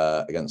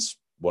against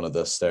one of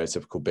the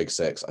stereotypical big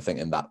six. I think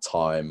in that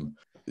time,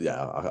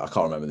 I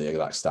can't remember the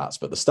exact stats,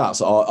 but the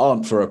stats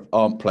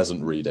aren't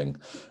pleasant reading.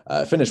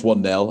 Finished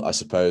 1-0, I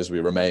suppose.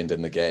 We remained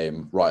in the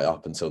game right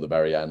up until the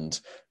very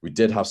end. We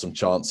did have some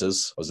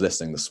chances. I was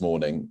listening this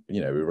morning. We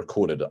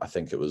recorded, I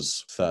think it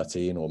was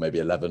 13 or maybe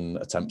 11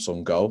 attempts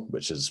on goal,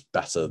 which is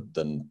better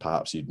than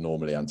perhaps you'd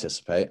normally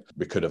anticipate.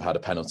 We could have had a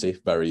penalty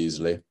very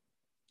easily.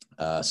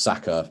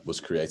 Saka was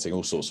creating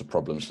all sorts of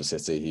problems for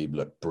City. He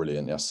looked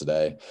brilliant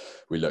yesterday.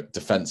 We looked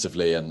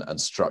defensively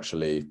and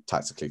structurally,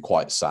 tactically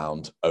quite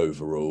sound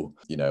overall.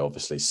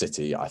 Obviously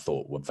City, I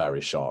thought, were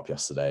very sharp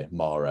yesterday.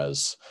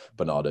 Mahrez,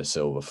 Bernardo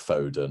Silva,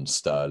 Foden,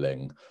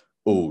 Sterling,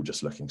 all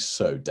just looking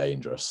so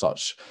dangerous. I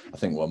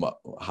think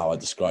how I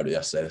described it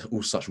yesterday, they're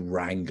all such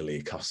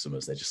wrangly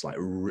customers. They just like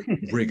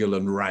wriggle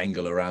and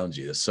wrangle around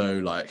you. They're so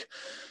like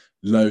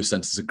low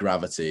centers of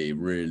gravity,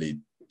 really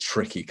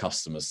tricky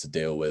customers to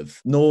deal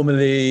with.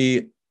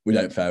 Normally, we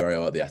don't fare very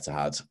well at the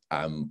Etihad.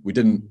 We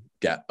didn't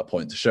get a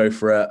point to show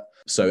for it,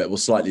 so it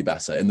was slightly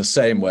better. In the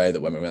same way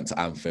that when we went to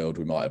Anfield,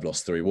 we might have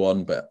lost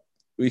 3-1, but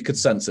we could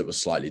sense it was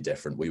slightly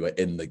different. We were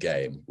in the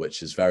game,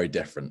 which is very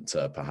different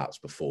to perhaps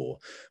before.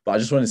 But I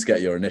just wanted to get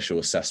your initial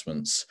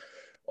assessments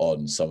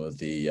on some of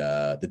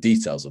the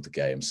details of the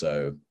game.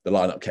 So the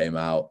lineup came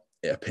out.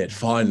 It appeared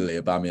finally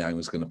Aubameyang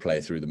was going to play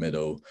through the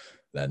middle.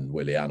 Then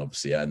Willian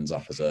obviously ends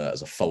up as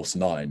a false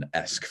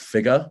nine-esque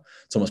figure.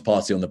 Thomas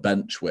Partey on the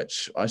bench,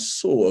 which I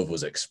sort of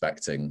was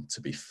expecting, to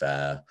be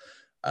fair.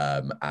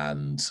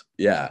 Aubameyang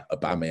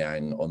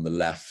on the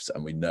left,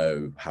 and we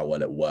know how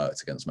well it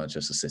worked against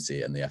Manchester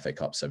City in the FA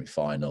Cup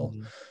semi-final.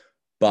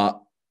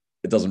 But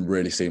it doesn't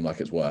really seem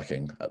like it's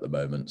working at the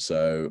moment.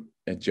 So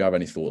do you have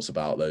any thoughts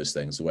about those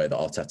things, the way that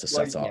Arteta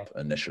set up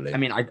initially? I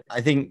mean,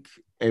 I think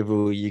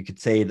overall you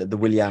could say that the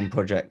Willian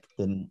project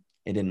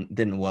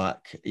didn't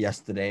work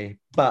yesterday,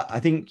 but I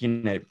think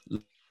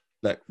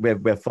look,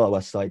 we're far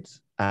worse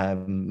sides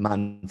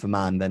man for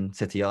man than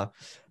City are,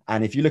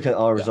 and if you look at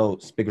our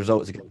results, big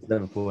results against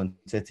Liverpool and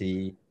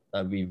City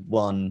we've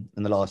won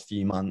in the last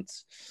few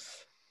months,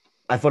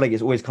 I feel like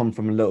it's always come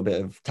from a little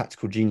bit of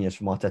tactical genius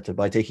from Arteta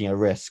by taking a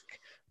risk,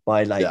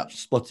 by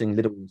spotting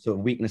little sort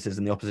of weaknesses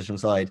in the opposition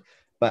side,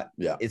 but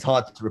it's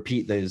hard to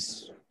repeat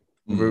those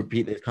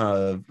kind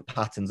of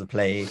patterns of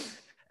play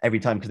every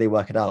time because they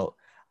work it out.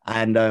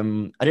 And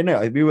I don't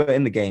know, we were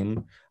in the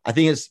game. I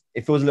think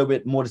it feels a little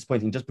bit more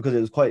disappointing just because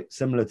it was quite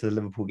similar to the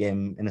Liverpool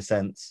game in a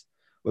sense,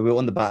 where we were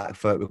on the back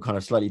foot, we were kind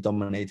of slightly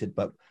dominated,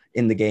 but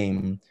in the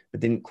game,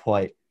 but didn't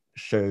quite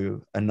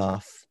show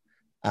enough.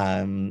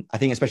 I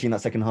think especially in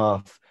that second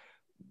half,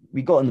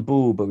 we got on the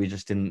ball, but we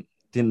just didn't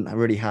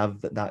really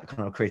have that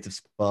kind of creative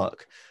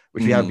spark,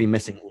 which we have been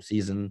missing all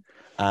season.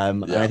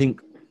 And I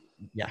think,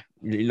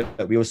 we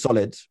were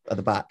solid at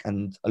the back,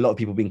 and a lot of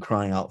people have been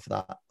crying out for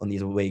that on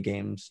these away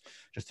games,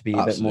 just to be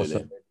a bit more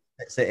solid.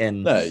 sit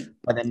in. No,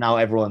 But then now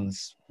everyone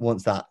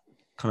wants that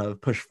kind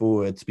of push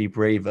forward to be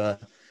braver.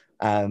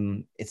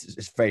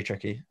 It's very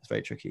tricky. It's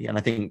very tricky, and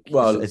I think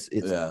it's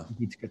easy to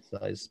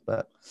criticise.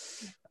 But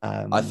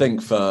I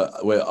think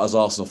as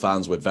Arsenal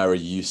fans, we're very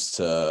used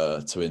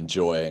to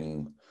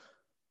enjoying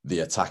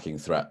the attacking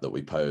threat that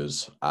we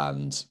pose,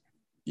 and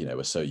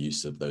we're so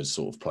used to those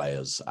sort of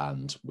players,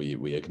 and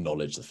we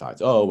acknowledge the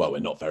fact, we're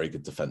not very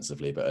good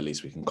defensively, but at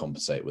least we can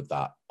compensate with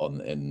that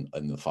in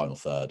the final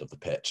third of the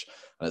pitch.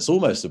 And it's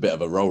almost a bit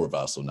of a role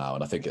reversal now,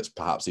 and I think it's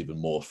perhaps even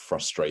more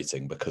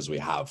frustrating because we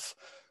have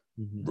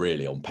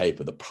really on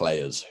paper the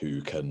players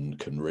who can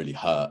really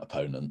hurt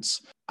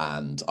opponents.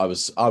 And I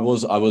was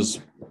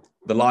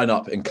the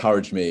lineup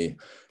encouraged me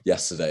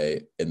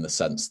yesterday in the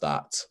sense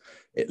that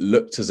it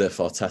looked as if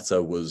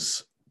Arteta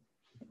was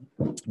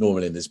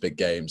normally in these big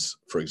games,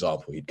 for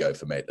example, he'd go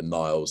for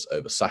Maitland-Niles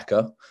over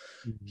Saka.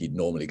 He'd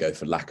normally go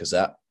for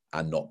Lacazette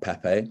and not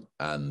Pepe.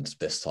 And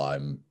this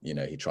time,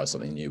 he tried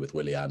something new with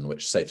Willian,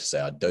 which, safe to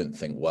say, I don't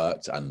think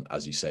worked. And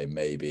as you say,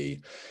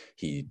 maybe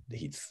he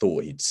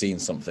thought he'd seen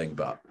something,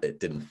 but it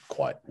didn't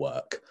quite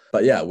work.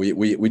 But yeah,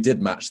 we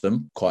did match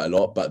them quite a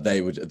lot. But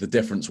the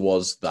difference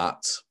was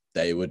that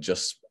they were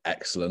just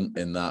excellent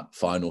in that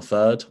final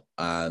third,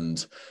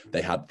 and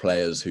they had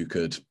players who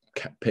could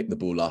pick the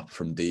ball up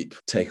from deep,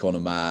 take on a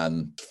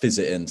man, fizz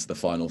it into the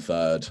final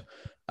third.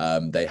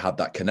 They had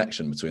that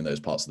connection between those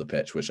parts of the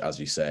pitch, which, as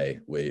you say,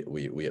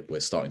 we're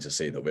starting to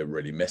see that we're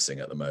really missing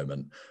at the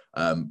moment.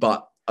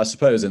 But I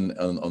suppose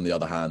on the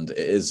other hand, it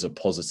is a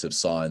positive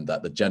sign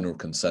that the general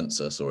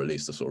consensus, or at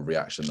least the sort of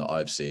reaction that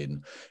I've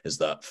seen, is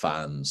that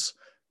fans,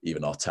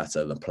 even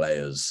Arteta, the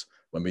players,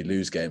 when we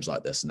lose games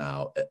like this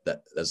now,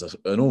 there's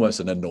almost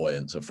an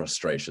annoyance, a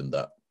frustration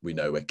that we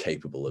know we're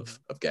capable of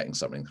getting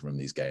something from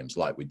these games,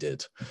 like we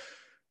did,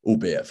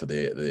 albeit for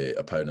the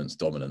opponent's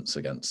dominance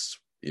against,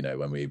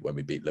 when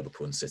we beat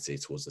Liverpool and City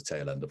towards the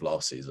tail end of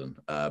last season.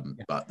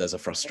 But there's a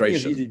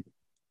frustration.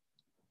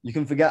 You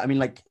can forget. I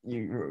mean,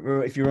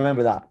 if you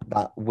remember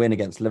that win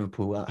against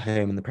Liverpool at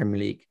home in the Premier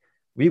League,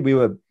 we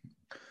were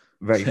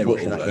very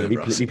fortunate that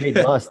game. We played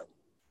last.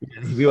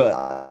 We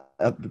were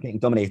getting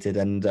dominated,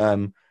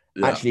 and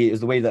actually, it was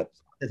the way that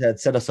it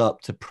had set us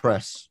up to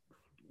press.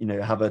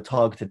 Have a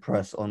targeted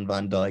press on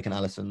Van Dijk and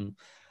Alisson,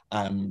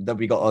 that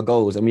we got our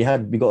goals, and we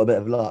got a bit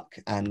of luck.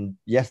 And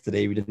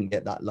yesterday we didn't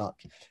get that luck.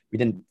 We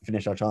didn't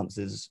finish our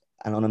chances,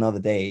 and on another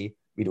day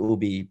we'd all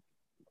be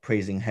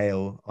praising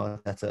Hale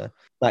Arteta.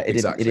 But it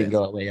didn't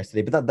go our way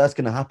yesterday. But that's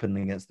going to happen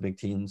against the big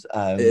teams.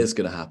 It is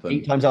going to happen.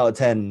 8 times out of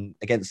 10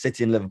 against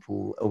City and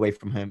Liverpool away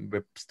from home,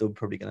 we're still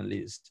probably going to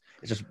lose.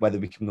 It's just whether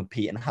we can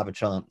compete and have a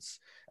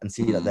chance and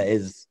see that there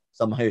is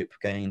some hope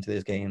going into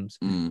those games,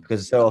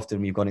 because so often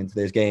we've gone into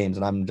those games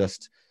and I'm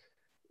just,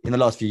 in the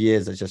last few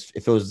years,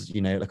 it feels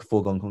like a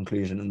foregone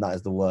conclusion, and that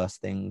is the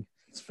worst thing.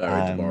 It's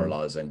very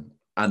demoralizing,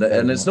 and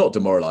it's not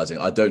demoralizing.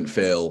 I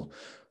feel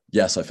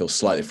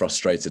slightly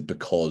frustrated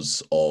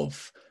because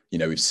of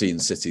we've seen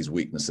City's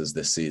weaknesses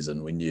this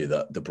season. We knew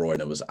that De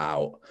Bruyne was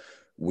out.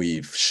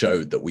 We've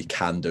showed that we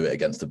can do it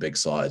against the big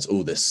sides.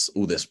 All this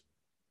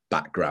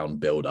background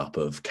build up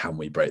of, can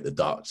we break the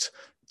duct?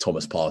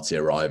 Thomas Partey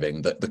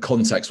arriving, the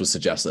context would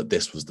suggest that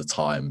this was the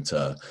time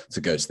to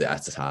go to the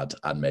Etihad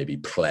and maybe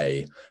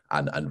play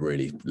and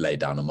really lay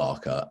down a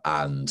marker.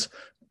 And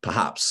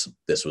perhaps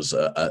this was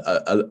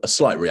a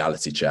slight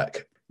reality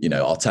check.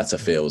 Arteta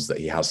feels that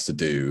he has to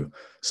do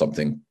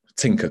something,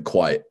 tinker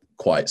quite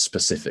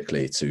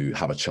specifically to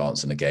have a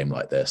chance in a game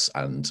like this,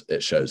 and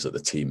it shows that the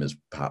team is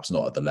perhaps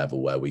not at the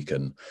level where we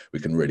can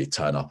really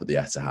turn up at the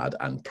Etihad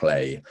and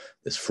play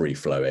this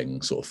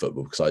free-flowing sort of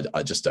football, because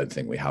I just don't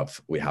think we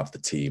have the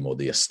team or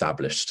the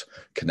established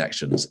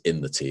connections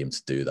in the team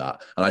to do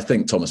that. And I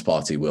think Thomas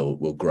Partey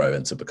will grow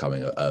into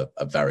becoming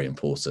a very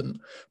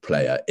important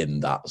player in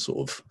that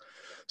sort of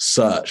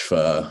search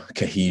for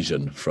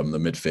cohesion from the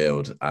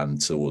midfield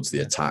and towards the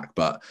attack.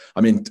 But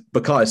I mean,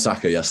 Bukayo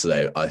Saka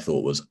yesterday, I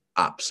thought, was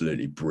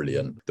absolutely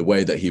brilliant. The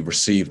way that he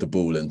received the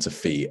ball into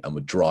feet and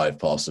would drive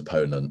past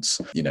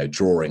opponents,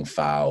 drawing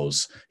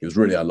fouls. He was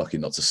really unlucky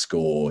not to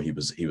score. He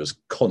was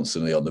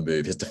constantly on the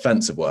move. His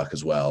defensive work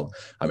as well.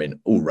 I mean,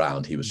 all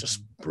round, he was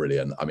just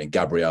brilliant. I mean,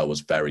 Gabriel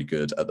was very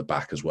good at the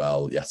back as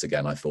well. Yet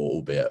again, I thought,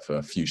 albeit for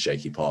a few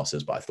shaky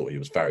passes, but I thought he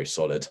was very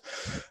solid.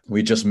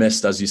 We just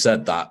missed, as you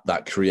said,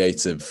 that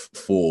creative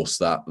force,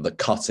 that the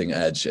cutting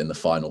edge in the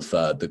final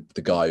third,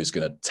 the guy who's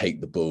going to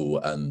take the ball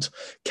and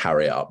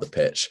carry it up the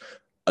pitch.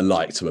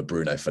 Alike to a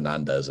Bruno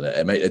Fernandes,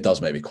 and it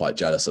does make me quite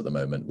jealous at the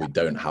moment. We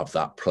don't have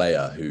that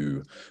player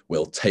who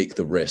will take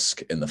the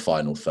risk in the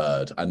final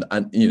third. And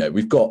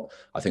we've got,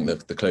 I think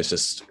the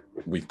closest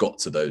we've got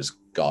to those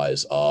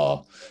guys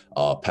are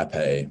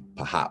Pepe,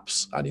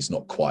 perhaps, and he's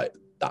not quite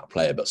that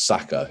player, but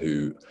Saka,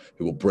 who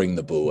will bring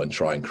the ball and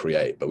try and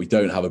create. But we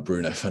don't have a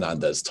Bruno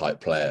Fernandes type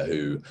player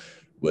who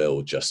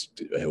he'll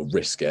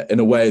risk it in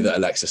a way that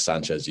Alexis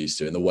Sanchez used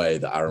to, in the way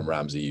that Aaron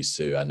Ramsey used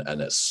to,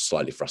 and it's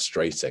slightly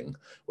frustrating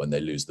when they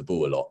lose the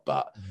ball a lot,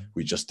 but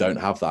we just don't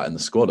have that in the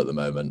squad at the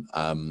moment.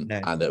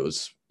 No. And it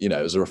was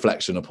a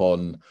reflection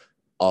upon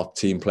our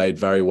team played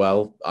very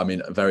well. I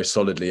mean, very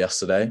solidly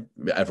yesterday.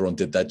 Everyone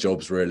did their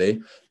jobs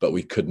really, but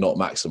we could not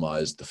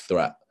maximise the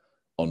threat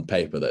on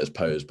paper that is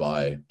posed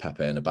by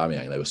Pepe and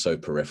Aubameyang. They were so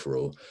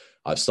peripheral.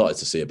 I've started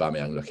to see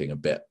Aubameyang looking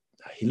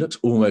he looks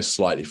almost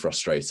slightly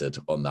frustrated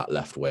on that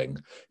left wing.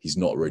 He's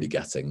not really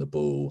getting the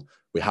ball.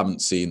 We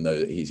haven't seen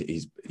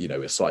he's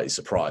we're slightly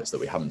surprised that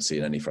we haven't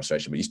seen any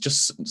frustration, but he's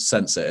just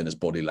sensed it in his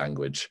body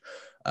language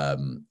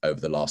over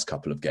the last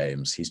couple of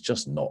games. He's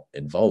just not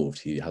involved.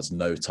 He has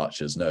no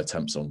touches, no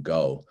attempts on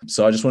goal.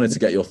 So I just wanted to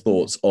get your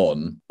thoughts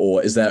on,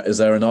 or is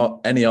there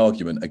any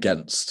argument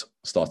against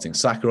starting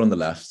Saka on the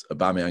left,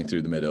 Aubameyang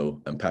through the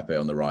middle, and Pepe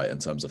on the right in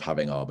terms of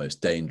having our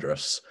most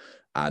dangerous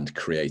and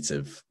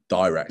creative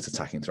direct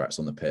attacking threats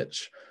on the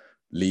pitch,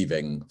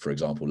 leaving, for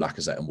example,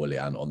 Lacazette and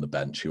Willian on the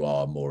bench, who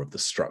are more of the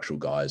structural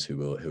guys who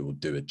will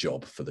do a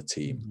job for the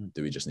team? Mm-hmm.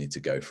 Do we just need to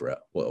go for it?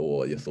 What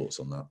are your thoughts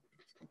on that?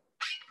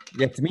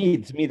 Yeah, to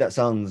me, that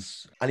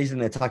sounds, at least in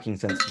the attacking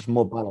sense, it's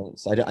more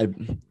balanced.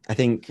 I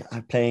think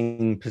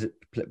playing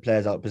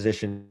players out of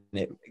position,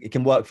 it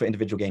can work for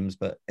individual games,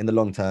 but in the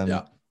long term,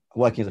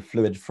 working as a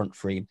fluid front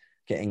three,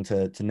 getting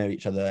to know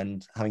each other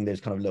and having those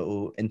kind of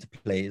little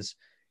interplays,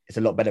 it's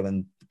a lot better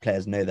when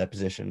players know their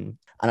position.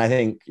 And I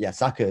think,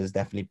 Saka has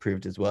definitely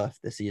proved his worth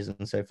this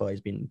season so far.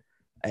 He's been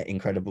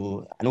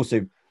incredible. And also,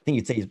 I think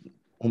you'd say he's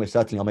almost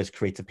certainly our most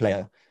creative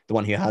player, the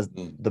one who has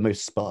the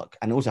most spark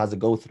and also has a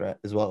goal threat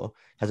as well.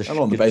 And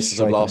on the basis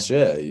of last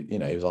year, he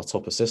was our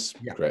top assist.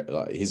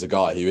 Like, he's a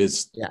guy who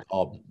is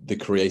the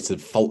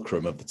creative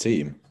fulcrum of the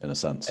team, in a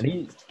sense.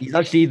 And he's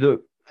actually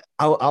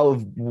out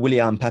of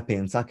Willian, Pepe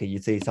and Saka,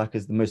 you'd say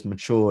Saka's the most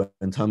mature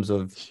in terms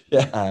of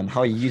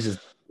how he uses,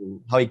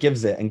 how he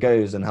gives it and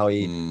goes, and how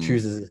he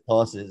chooses his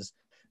passes.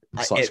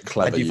 Such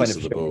clever use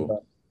of the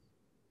ball.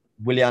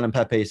 Willian and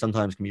Pepe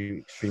sometimes can be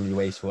extremely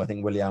wasteful. I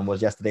think Willian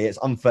was yesterday. It's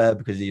unfair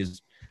because he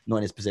was not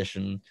in his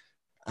position.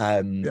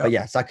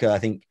 But Saka, I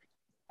think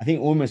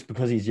almost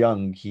because he's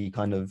young, he's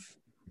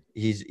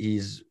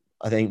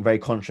I think very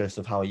conscious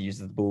of how he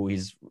uses the ball.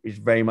 He's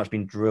very much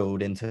been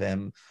drilled into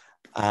him.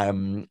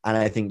 And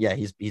I think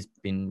he's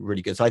been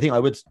really good. So I think I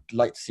would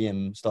like to see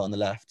him start on the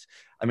left.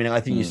 I mean, I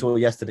think you saw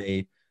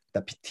yesterday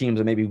that teams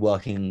are maybe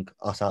working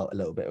us out a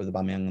little bit with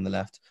Aubameyang on the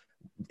left.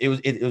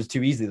 It was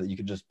too easy that you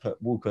could just put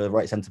Walker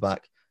right centre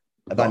back.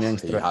 He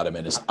had him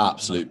in his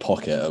absolute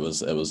pocket. It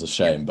was a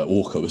shame, but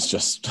Walker was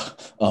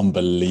just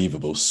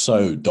unbelievable,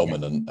 so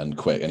dominant and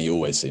quick, and he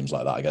always seems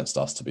like that against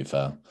us, to be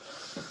fair.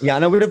 Yeah,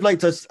 and I would have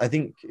liked us. I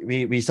think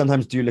we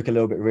sometimes do look a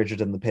little bit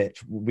rigid on the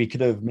pitch. We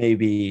could have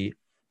maybe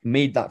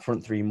made that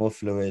front three more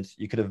fluid.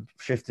 You could have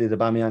shifted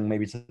Aubameyang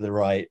maybe to the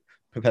right,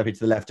 Pepe to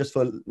the left, just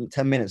for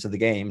 10 minutes of the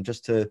game,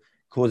 just to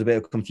cause a bit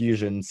of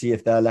confusion, see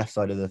if their left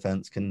side of the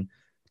defence can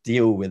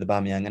deal with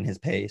Aubameyang and his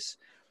pace.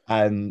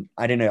 I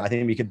don't know. I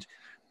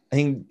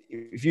think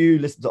if you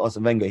listen to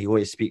Arsene Wenger, he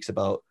always speaks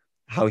about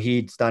how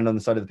he'd stand on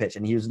the side of the pitch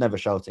and he was never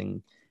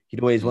shouting.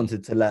 He'd always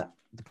wanted to let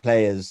the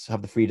players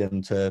have the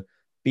freedom to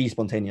be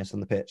spontaneous on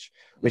the pitch,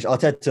 which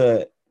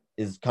Arteta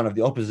is kind of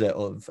the opposite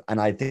of, and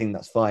I think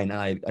that's fine.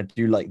 And I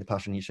do like the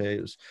passion he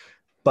shows.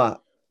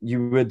 But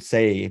you would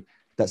say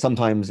that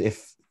sometimes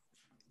if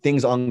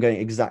things aren't going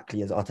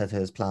exactly as Arteta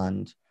has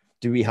planned,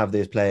 do we have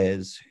those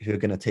players who are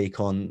going to take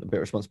on a bit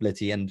of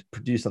responsibility and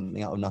produce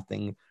something out of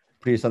nothing,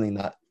 produce something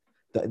that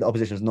the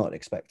opposition is not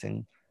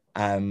expecting?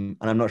 And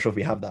I'm not sure if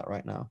we have that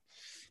right now.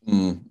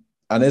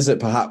 And is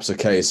it perhaps a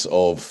case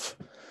of,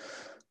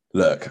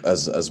 look,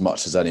 as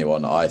much as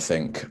anyone, I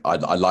think I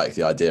like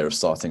the idea of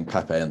starting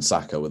Pepe and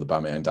Saka with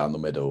Aubameyang down the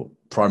middle,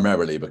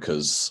 primarily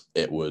because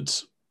it would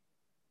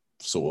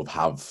sort of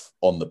have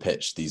on the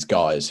pitch these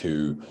guys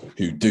who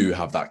do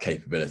have that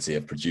capability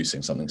of producing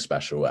something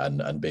special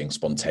and being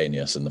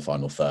spontaneous in the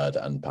final third,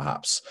 and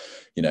perhaps,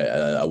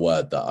 a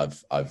word that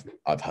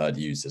I've heard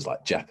used is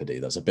like jeopardy.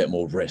 There's a bit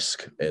more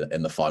risk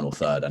in the final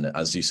third, and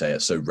as you say,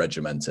 it's so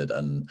regimented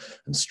and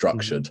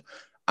structured.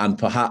 And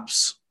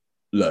perhaps,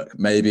 look,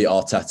 maybe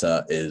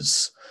Arteta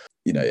is,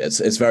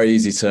 it's very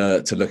easy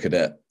to look at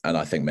it, and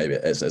I think maybe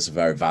it's a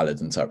very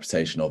valid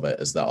interpretation of it,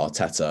 is that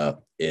Arteta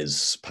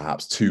is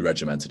perhaps too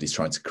regimented. He's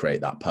trying to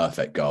create that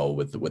perfect goal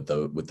with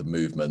the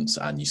movements,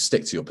 and you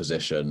stick to your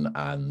position,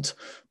 and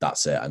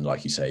that's it. And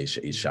like you say,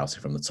 he's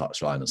shouting from the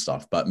touchline and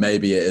stuff. But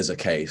maybe it is a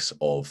case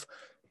of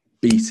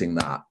beating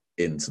that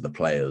into the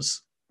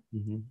players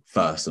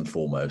first and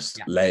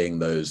foremost, laying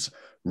those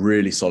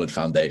really solid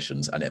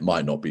foundations, and it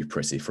might not be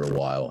pretty for a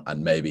while.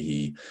 And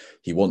maybe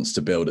he wants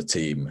to build a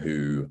team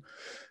who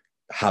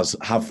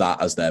have that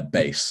as their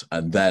base,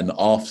 and then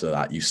after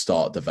that you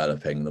start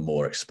developing the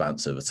more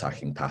expansive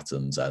attacking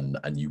patterns and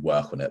you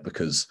work on it.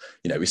 Because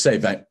we say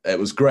that it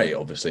was great,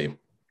 obviously,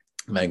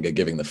 Wenger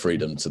giving the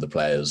freedom to the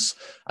players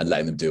and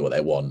letting them do what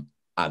they want,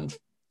 and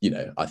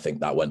I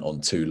think that went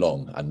on too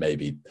long, and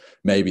maybe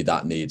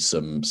that needs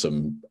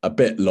some a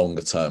bit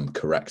longer term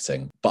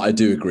correcting. But I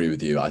do agree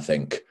with you. I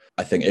think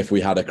if we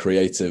had a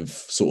creative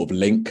sort of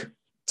link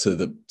to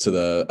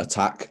the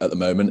attack at the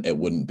moment, it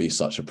wouldn't be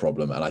such a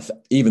problem. And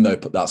even though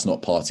that's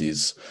not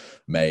Partey's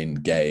main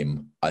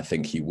game, I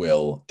think he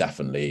will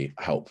definitely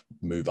help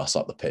move us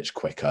up the pitch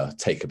quicker,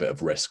 take a bit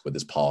of risk with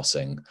his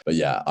passing. But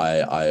yeah,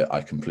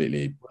 I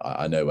completely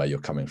know where you're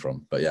coming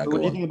from. But yeah,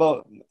 what do you think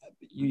about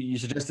you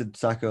suggested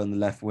Saka on the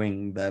left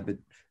wing there, but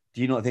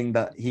do you not think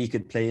that he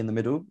could play in the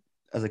middle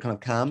as a kind of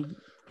cam,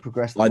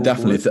 progress? I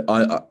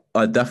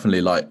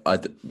definitely like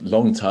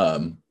long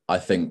term. I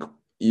think,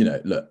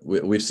 look,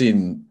 we've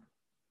seen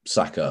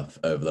Saka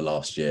over the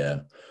last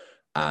year,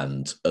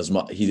 and as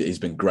much he's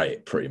been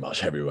great pretty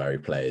much everywhere he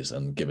plays,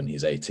 and given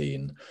he's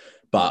 18,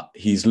 but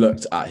he's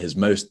looked at his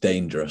most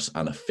dangerous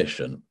and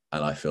efficient.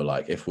 And I feel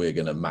like if we're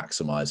going to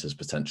maximize his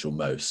potential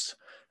most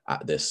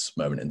at this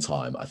moment in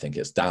time, I think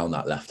it's down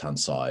that left-hand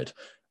side.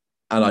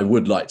 And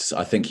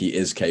I think he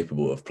is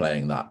capable of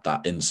playing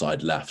that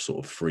inside left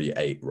sort of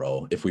 3-8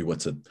 role. If we were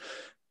to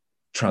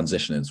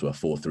transition into a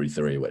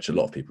 4-3-3, which a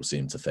lot of people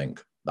seem to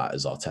think that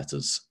is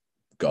Arteta's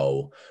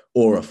goal,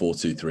 or a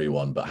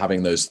 4-2-3-1, but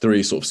having those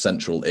three sort of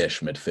central-ish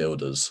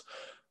midfielders,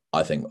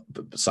 I think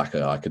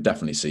Saka, I could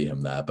definitely see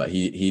him there. But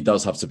he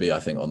does have to be, I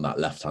think, on that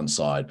left-hand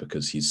side,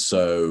 because he's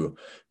so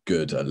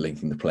good at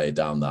linking the play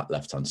down that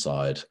left-hand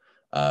side.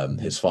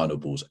 His final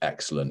ball's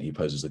excellent. He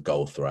poses a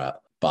goal threat.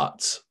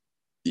 But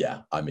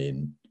yeah, I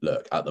mean,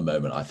 look, at the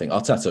moment, I think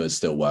Arteta is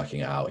still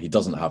working it out. He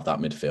doesn't have that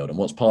midfield. And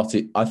once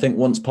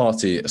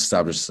Partey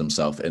establishes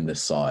himself in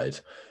this side,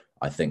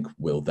 I think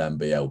we'll then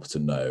be able to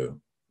know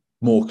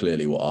more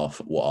clearly what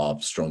our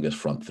strongest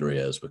front three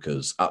is,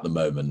 because at the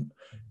moment,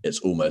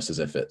 it's almost as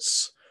if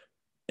it's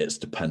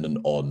dependent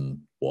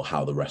on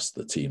how the rest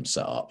of the team's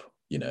set up.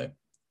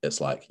 It's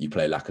like you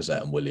play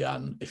Lacazette and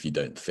Willian if you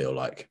don't feel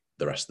like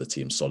the rest of the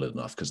team's solid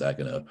enough, because they're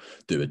going to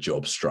do a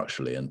job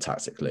structurally and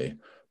tactically.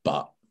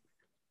 But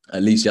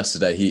at least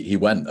yesterday, he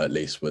went at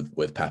least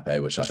with Pepe,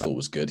 which I thought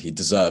was good. He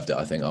deserved it,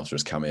 I think, after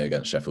his cameo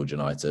against Sheffield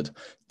United.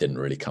 Didn't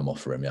really come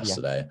off for him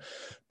yesterday. Yeah.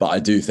 But I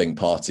do think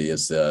Partey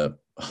is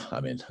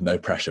no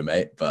pressure,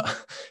 mate,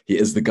 but he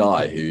is the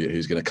guy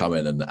who's going to come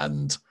in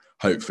and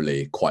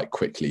hopefully quite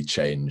quickly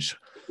change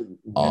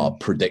our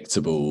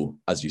predictable,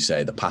 as you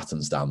say, the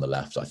patterns down the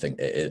left. I think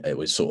it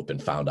was sort of been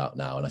found out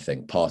now. And I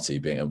think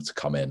Partey being able to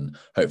come in,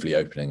 hopefully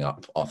opening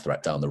up our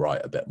threat down the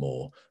right a bit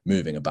more,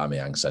 moving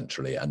Aubameyang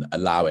centrally and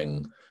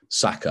allowing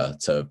Saka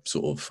to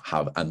sort of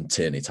have, and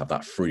Tierney to have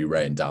that free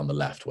rein down the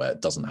left, where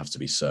it doesn't have to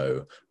be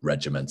so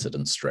regimented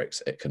and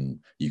strict.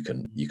 You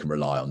can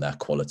rely on their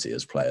quality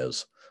as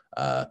players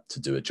to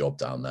do a job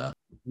down there.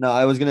 No,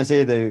 I was going to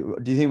say though,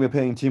 do you think we're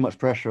putting too much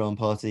pressure on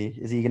Partey?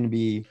 Is he going to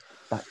be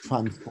that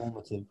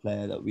transformative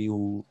player that we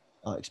all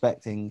are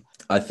expecting?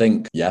 I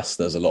think, yes,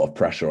 there's a lot of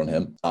pressure on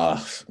him.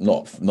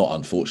 Not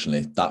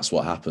unfortunately. That's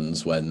what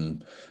happens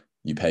when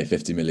you pay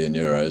 50 million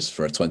euros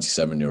for a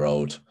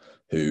 27-year-old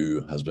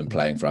who has been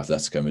playing for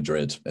Atletico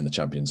Madrid in the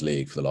Champions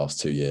League for the last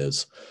 2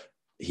 years.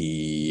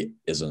 He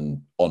is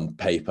on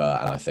paper,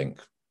 and I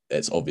think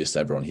it's obvious to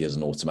everyone, he is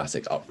an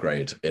automatic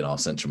upgrade in our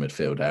central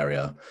midfield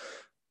area.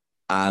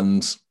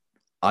 And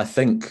I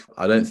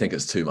don't think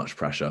it's too much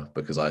pressure,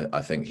 because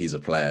I think he's a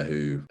player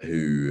who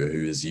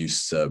is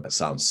used to, it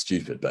sounds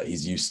stupid, but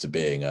he's used to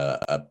being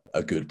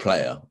a good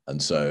player.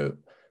 And so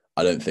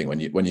I don't think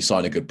when you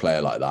sign a good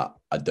player like that,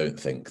 I don't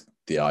think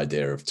the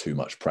idea of too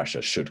much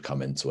pressure should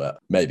come into it.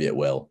 Maybe it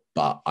will,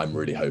 but I'm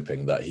really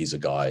hoping that he's a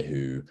guy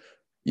who,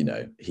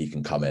 he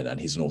can come in and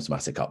he's an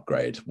automatic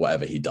upgrade.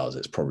 Whatever he does,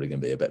 it's probably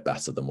going to be a bit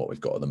better than what we've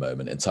got at the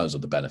moment in terms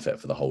of the benefit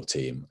for the whole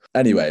team.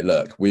 Anyway,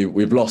 look,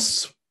 we've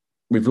lost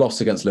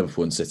against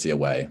Liverpool and City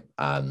away,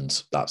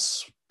 and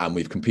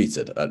we've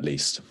competed at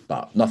least,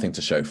 but nothing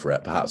to show for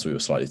it. Perhaps we were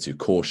slightly too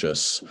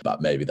cautious,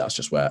 but maybe that's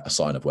just a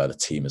sign of where the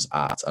team is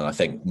at. And I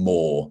think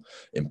more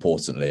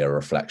importantly, a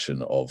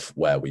reflection of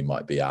where we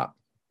might be at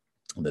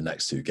the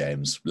next two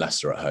games: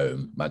 Leicester at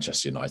home,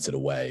 Manchester United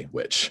away,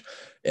 which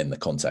in the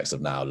context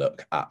of now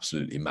look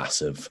absolutely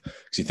massive.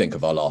 Because you think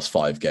of our last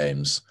 5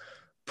 games,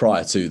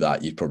 prior to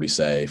that, you'd probably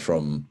say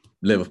from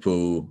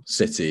Liverpool,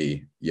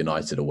 City,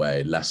 United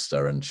away,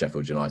 Leicester and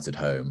Sheffield United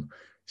home,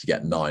 if you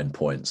get 9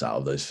 points out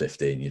of those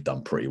 15, you've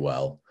done pretty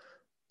well.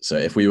 So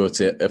if we were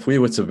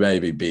to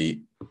maybe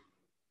beat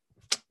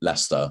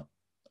Leicester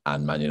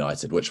and Man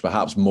United, which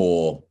perhaps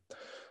more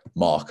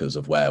markers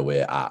of where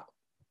we're at,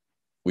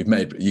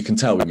 you can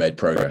tell we've made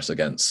progress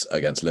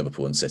against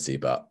Liverpool and City,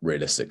 but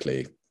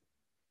realistically,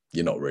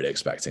 you're not really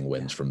expecting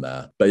wins from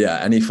there. But yeah,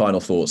 any final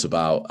thoughts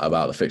about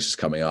the fixtures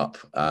coming up,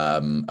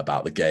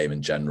 about the game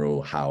in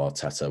general,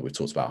 we've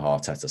talked about how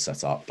Arteta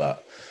set up,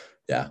 but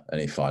yeah,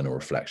 any final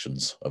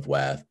reflections of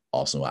where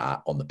Arsenal are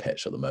at on the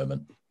pitch at the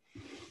moment?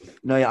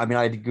 No, yeah, I mean,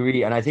 I'd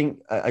agree. And I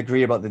think I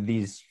agree about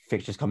these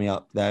fixtures coming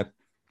up. They're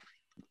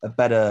a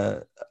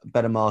better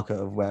marker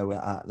of where we're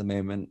at the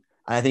moment.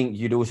 And I think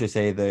you'd also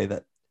say, though,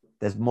 that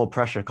there's more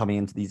pressure coming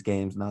into these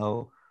games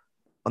now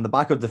on the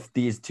back of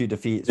these 2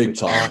 defeats.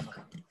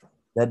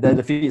 They're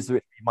defeats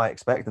which we might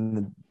expect and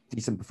the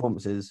decent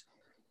performances.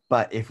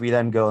 But if we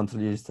then go on to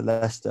lose to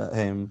Leicester at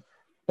home,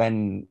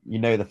 then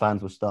the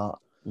fans will start,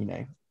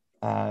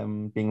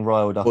 being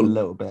riled up a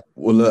little bit.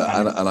 Well, look,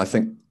 and I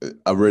think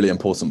a really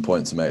important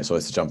point to make,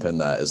 sorry to jump in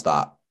there, is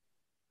that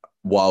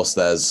whilst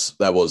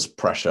there was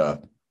pressure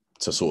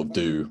to sort of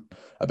do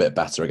a bit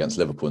better against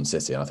Liverpool and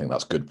City, and I think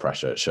that's good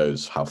pressure. It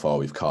shows how far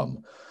we've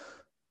come.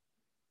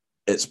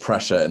 It's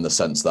pressure in the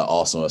sense that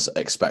Arsenal are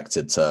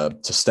expected to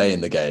stay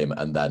in the game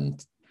and then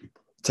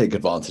take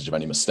advantage of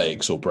any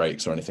mistakes or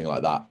breaks or anything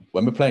like that.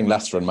 When we're playing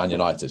Leicester and Man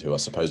United, who are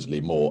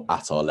supposedly more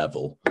at our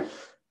level,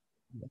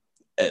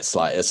 it's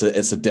like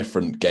it's a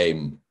different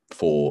game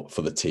for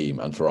the team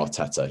and for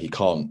Arteta.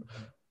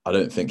 I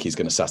don't think he's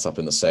going to set up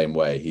in the same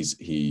way.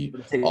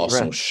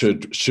 Arsenal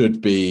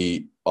should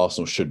be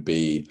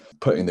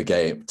taking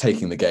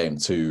the game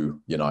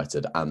to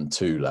United and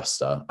to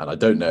Leicester, and I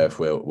don't know if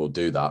we'll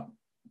do that.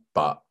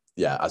 But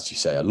yeah, as you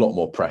say, a lot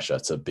more pressure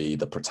to be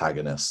the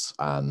protagonists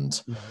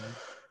and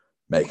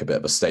make a bit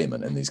of a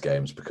statement in these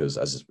games, because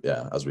as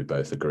we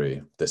both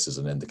agree, this is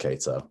an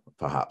indicator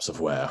perhaps of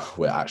where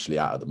we're actually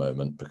at the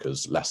moment,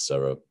 because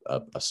Leicester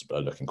are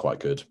looking quite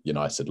good.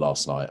 United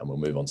last night, and we'll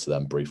move on to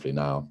them briefly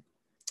now.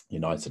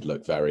 United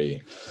look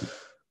very,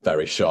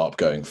 very sharp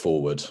going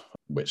forward,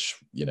 which,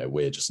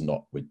 we're just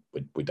not,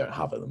 we don't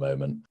have at the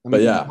moment.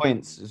 But yeah,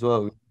 points as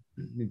well.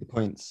 We need the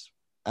points.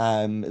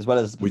 As well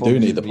as we do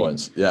need the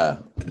points. Yeah,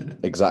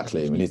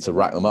 exactly. We need to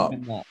rack them up.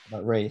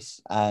 That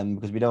race,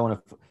 because we don't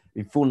want to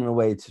be falling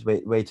away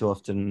way too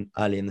often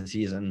early in the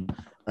season.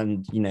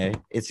 And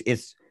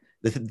it's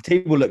the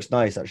table looks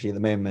nice actually at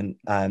the moment.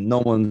 No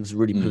one's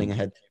really pulling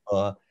ahead too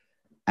far,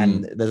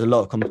 and there's a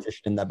lot of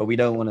competition in there. But we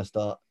don't want to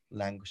start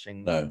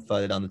languishing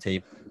further down the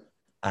table.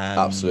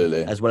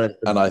 Absolutely. As well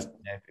as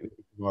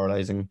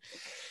demoralizing.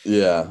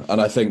 Yeah, and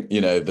I think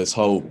this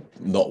whole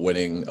not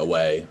winning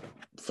away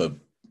for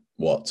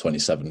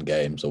 27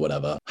 games or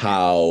whatever,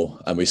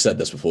 and we said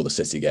this before the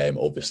City game,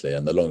 obviously,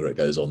 and the longer it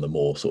goes on, the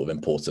more sort of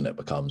important it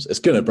becomes. It's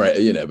going to break,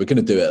 we're going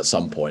to do it at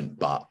some point,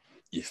 but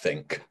you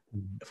think,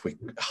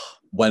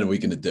 when are we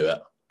going to do it?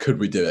 Could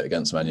we do it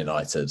against Man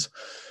United?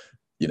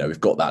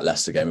 We've got that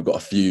Leicester game. We've got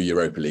a few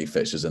Europa League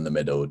fixtures in the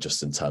middle,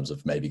 just in terms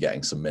of maybe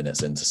getting some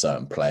minutes into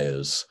certain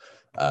players.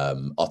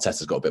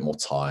 Arteta's got a bit more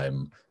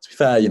time. To be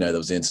fair, there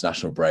was the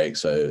international break,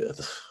 so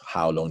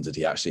how long did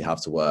he actually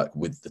have to work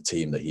with the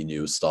team that he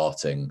knew was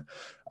starting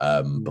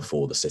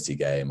before the City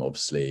game?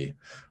 Obviously,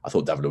 I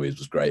thought David Luiz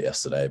was great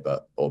yesterday,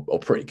 or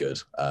pretty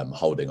good.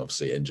 Holding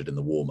obviously injured in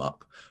the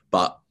warm-up.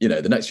 But,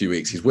 the next few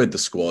weeks, he's with the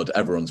squad.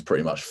 Everyone's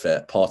pretty much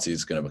fit.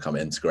 Partey's going to become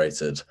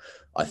integrated.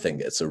 I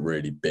think it's a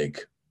really big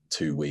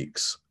 2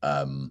 weeks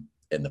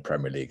in the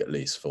Premier League, at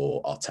least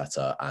for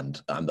Arteta,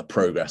 and the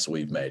progress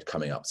we've made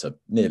coming up to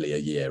nearly a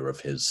year of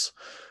his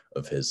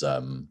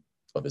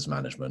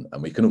management.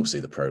 And we can all see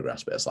the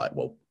progress, but it's like,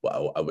 well,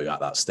 are we at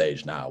that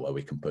stage now where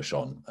we can push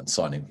on? And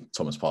signing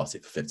Thomas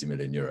Partey for 50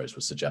 million euros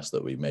would suggest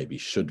that we maybe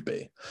should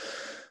be.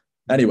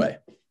 Anyway,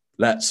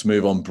 let's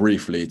move on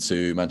briefly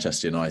to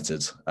Manchester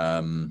United.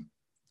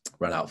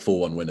 Ran out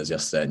 4-1 winners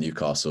yesterday at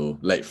Newcastle.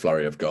 Late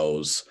flurry of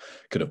goals.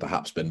 Could have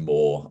perhaps been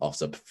more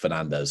after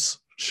Fernandes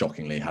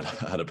shockingly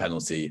had a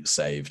penalty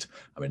saved.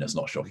 I mean, it's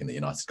not shocking that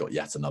United got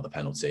yet another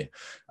penalty.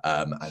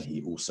 And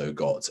he also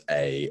got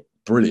a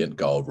brilliant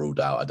goal ruled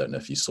out. I don't know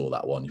if you saw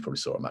that one. You probably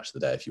saw a Match of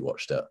the Day if you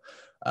watched it.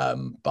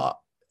 But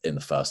in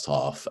the first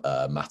half,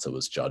 Mata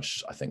was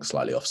judged, I think,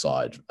 slightly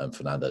offside, and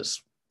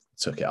Fernandes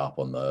took it up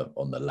on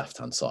the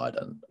left-hand side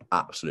and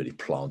absolutely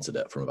planted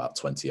it from about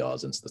 20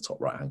 yards into the top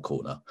right-hand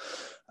corner.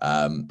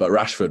 But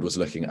Rashford was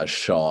looking as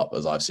sharp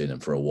as I've seen him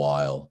for a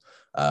while.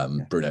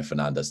 Bruno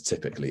Fernandes,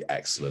 typically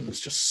excellent, was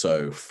just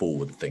so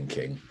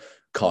forward-thinking.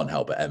 Can't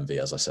help but envy,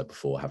 as I said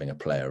before, having a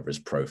player of his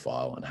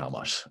profile and how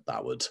much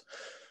that would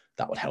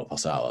help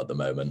us out at the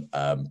moment.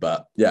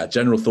 But yeah,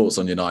 general thoughts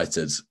on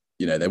United.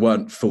 They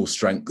weren't full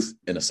strength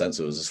in a sense.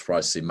 It was a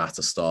surprise to see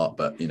Mata start,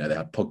 but they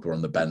had Pogba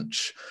on the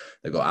bench.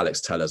 They've got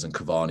Alex Telles and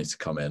Cavani to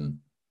come in.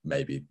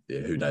 Maybe,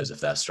 who knows if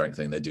they're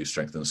strengthening. They do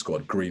strengthen the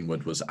squad.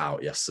 Greenwood was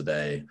out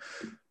yesterday.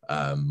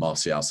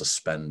 Martial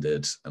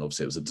suspended, and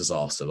obviously it was a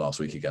disaster last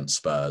week against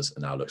Spurs,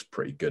 and now looks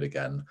pretty good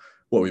again.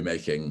 What are we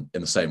making?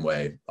 In the same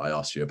way I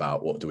asked you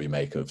about what do we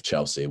make of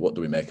Chelsea, what do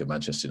we make of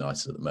Manchester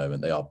United at the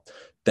moment? They are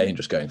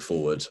dangerous going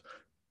forward.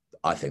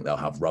 I think they'll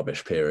have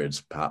rubbish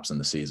periods perhaps in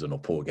the season or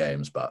poor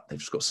games, but they've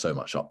just got so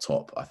much up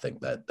top. I think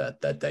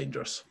they're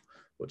dangerous.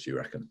 What do you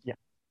reckon? Yeah.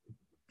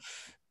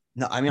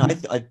 No, I mean,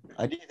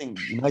 I do think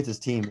United's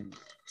team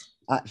is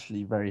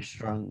actually very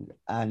strong,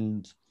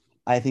 and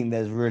I think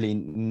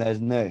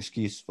there's no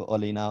excuse for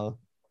Ole now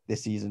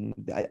this season.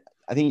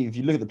 I think if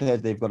you look at the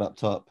players they've got up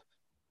top,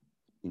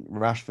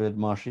 Rashford,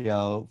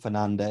 Martial,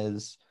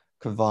 Fernandes,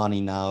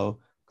 Cavani now,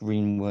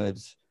 Greenwood,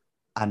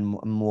 and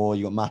more.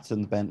 You got Mata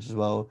on the bench as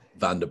well.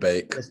 Van der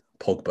Beek,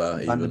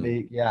 Pogba, Van der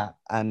Beek, yeah.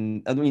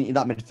 And I mean,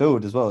 that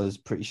midfield as well is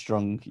pretty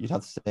strong, you'd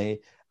have to say.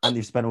 And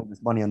they've spent all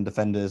this money on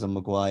defenders, on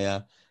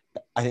Maguire.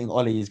 I think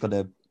Ollie's got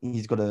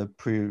to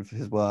prove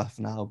his worth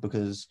now,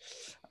 because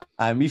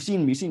we've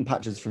seen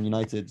patches from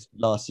United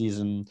last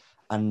season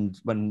and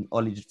when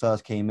Ollie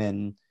first came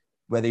in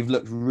where they've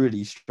looked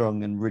really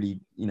strong and really,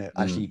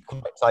 actually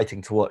quite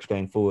exciting to watch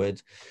going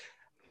forward.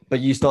 but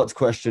you start to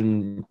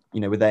question,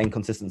 with their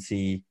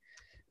inconsistency,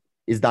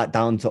 is that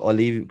down to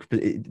Ollie?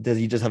 Does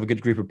he just have a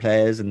good group of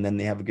players and then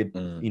they have a good,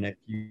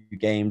 few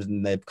games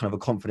and they're kind of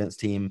a confidence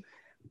team?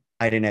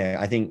 I don't know.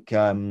 I think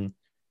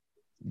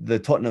the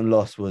Tottenham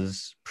loss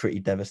was pretty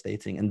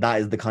devastating, and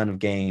that is the kind of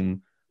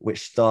game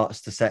which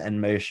starts to set in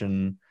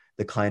motion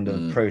the kind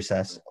of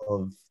process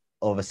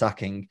of a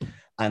sacking.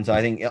 And so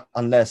I think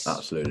unless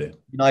absolutely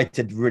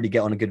United really get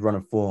on a good run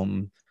of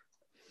form,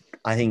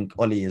 I think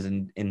Ollie is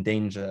in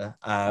danger.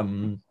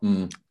 Because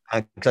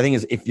I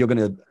think if you're going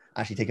to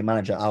actually take a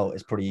manager out,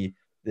 it's probably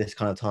this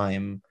kind of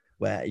time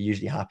where it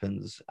usually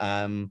happens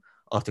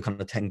after kind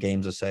of 10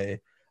 games or so.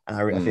 And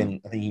I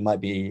think he might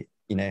be,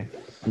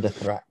 under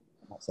threat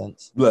in that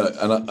sense. Look,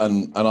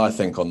 and I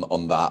think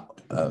on that,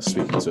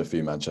 speaking to a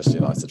few Manchester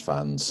United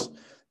fans,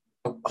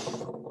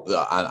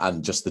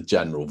 and just the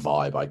general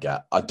vibe I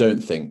get, I don't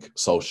think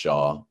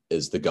Solskjaer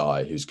is the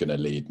guy who's going to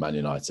lead Man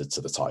United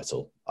to the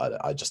title.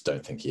 I just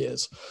don't think he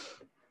is.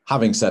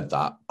 Having said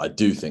that, I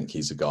do think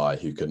he's a guy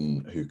who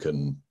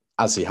can,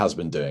 as he has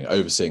been doing,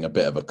 overseeing a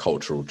bit of a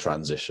cultural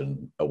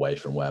transition away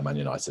from where Man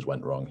United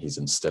went wrong. He's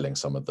instilling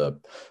some of the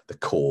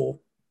core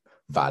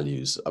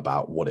values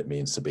about what it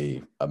means to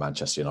be a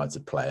Manchester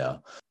United player.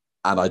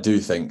 And I do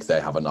think they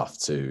have enough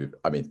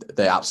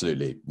they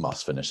absolutely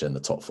must finish in the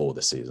top 4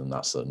 this season.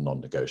 That's a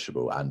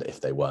non-negotiable. And if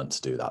they weren't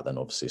to do that, then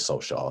obviously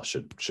Solskjaer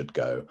should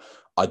go.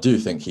 I do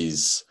think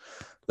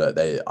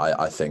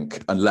I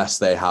think unless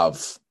they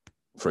have,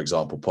 for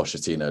example,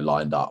 Pochettino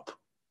lined up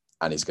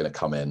and he's going to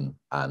come in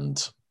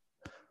and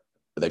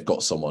they've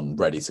got someone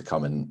ready to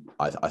come in,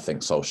 I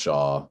think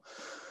Solskjaer,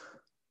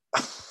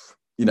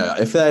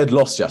 if they had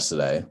lost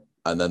yesterday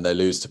and then they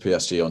lose to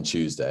PSG on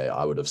Tuesday,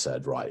 I would have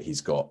said, right,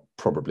 he's got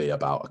probably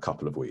about a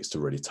couple of weeks to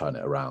really turn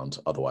it around.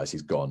 Otherwise,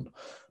 he's gone.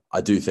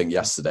 I do think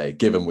yesterday,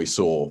 given we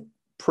saw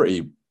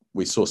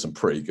some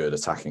pretty good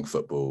attacking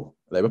football.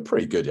 They were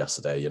pretty good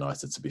yesterday,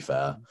 United, to be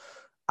fair.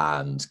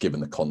 And given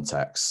the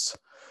context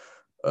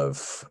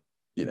of,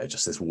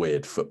 just this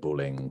weird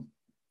footballing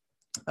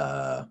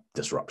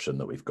disruption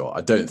that we've got,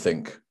 I don't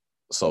think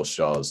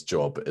Solskjaer's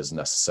job is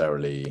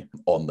necessarily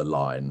on the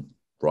line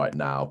right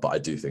now, but I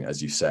do think,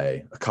 as you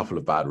say, a couple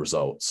of bad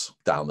results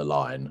down the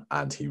line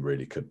and he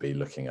really could be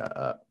looking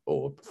at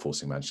or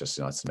forcing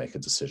Manchester United to make a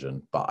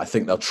decision. But I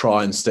think they'll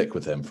try and stick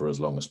with him for as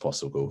long as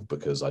possible,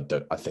 because I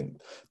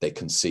think they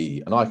can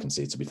see, and I can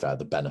see, to be fair,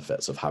 the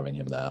benefits of having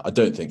him there. I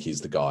don't think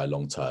he's the guy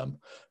long term,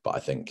 but I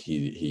think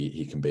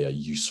he can be a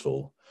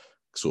useful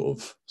sort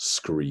of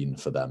screen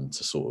for them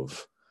to sort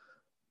of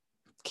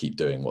keep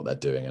doing what they're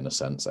doing, in a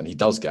sense. And he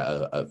does get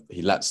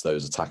he lets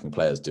those attacking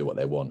players do what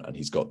they want, and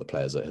he's got the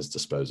players at his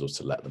disposal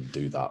to let them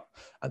do that,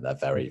 and they're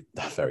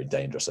very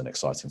dangerous and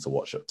exciting to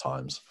watch at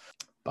times.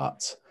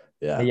 But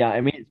yeah,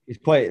 I mean,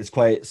 it's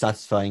quite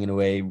satisfying in a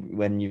way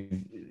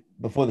when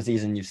before the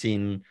season you've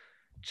seen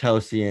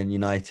Chelsea and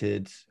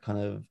United kind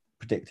of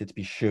predicted to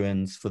be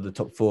shoo-ins for the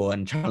top 4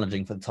 and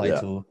challenging for the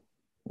title.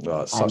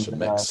 Well, it's such a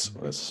mix.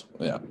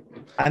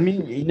 I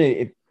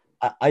mean,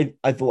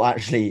 I thought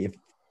actually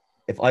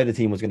if either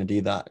team was going to do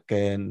that, go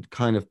and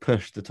kind of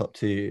push the top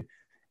 2,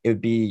 it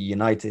would be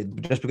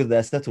United, just because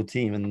they're a settled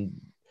team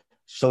and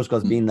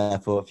Solskjaer's been there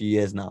for a few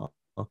years now.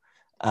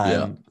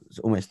 It's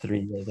almost 3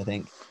 years, I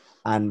think.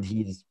 And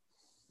he's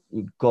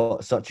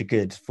got such a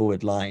good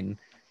forward line.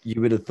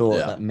 You would have thought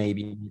that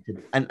maybe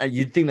and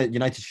you'd think that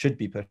United should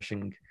be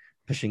pushing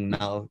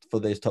now for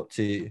those top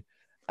 2.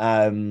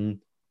 And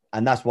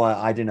that's why,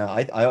 I don't know,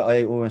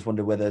 I almost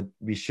wonder whether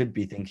we should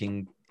be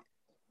thinking,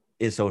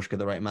 is Solskjaer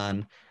the right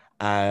man?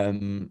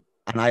 And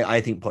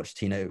I think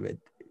Pochettino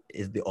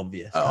is the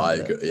obvious.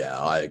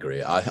 I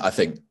agree. I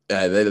think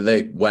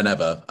they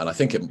whenever, and I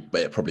think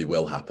it probably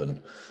will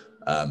happen,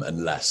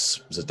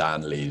 unless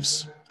Zidane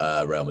leaves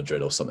Real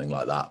Madrid or something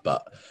like that.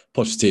 But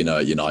Pochettino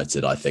at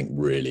United, I think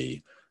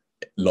really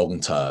long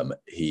term,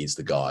 he's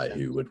the guy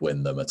who would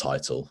win them a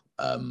title.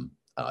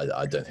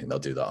 I don't think they'll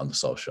do that under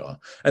Solskjaer.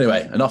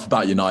 Anyway, enough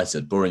about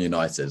United, boring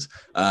United.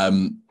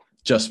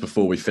 Just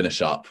before we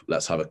finish up,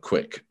 let's have a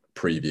quick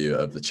preview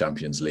of the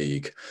Champions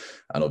League,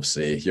 and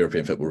obviously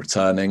European football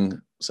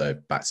returning. So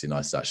back to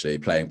United, actually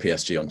playing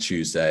PSG on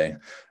Tuesday.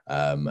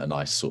 A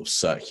nice sort of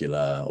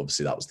circular.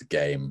 Obviously, that was the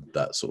game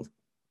that sort of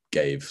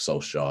gave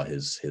Solskjaer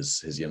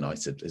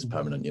his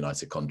permanent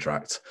United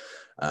contract.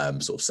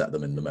 Sort of set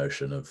them in the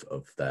motion of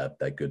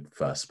their good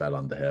first spell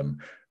under him.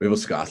 We've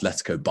also got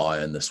Atletico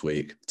Bayern this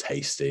week,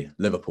 tasty.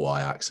 Liverpool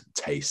Ajax,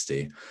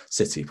 tasty.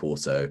 City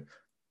Porto,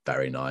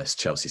 very nice.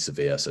 Chelsea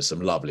Sevilla, so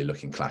some lovely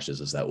looking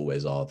clashes, as there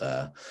always are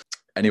there.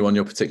 Anyone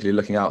you're particularly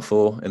looking out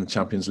for in the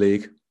Champions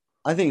League?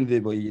 I think the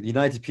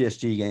United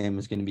PSG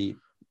game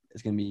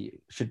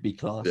should be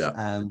class. Yeah,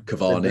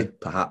 Cavani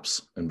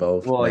perhaps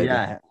involved. Well, maybe.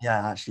 yeah,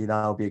 actually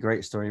that would be a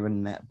great story,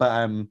 wouldn't it?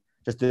 But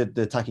just the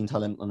attacking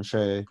talent on the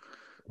show.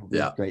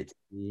 Yeah, great to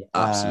see.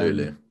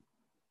 Absolutely.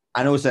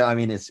 And also, I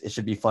mean, it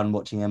should be fun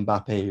watching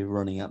Mbappe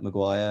running at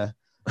Maguire.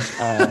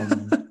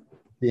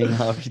 Seeing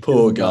how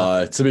poor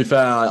guy. To be fair,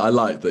 I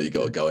like that he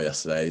got a goal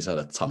yesterday. He's had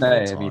a tough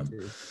time.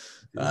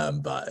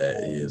 But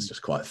he is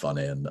just quite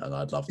funny, and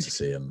I'd love to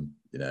see him.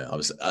 I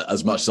was,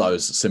 as much as I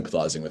was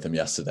sympathising with him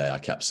yesterday, I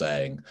kept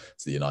saying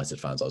to the United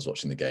fans I was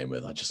watching the game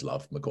with, I just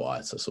love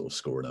Maguire to sort of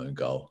score an own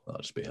goal.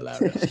 That'd just be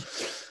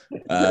hilarious.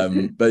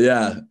 But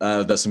yeah,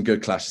 there's some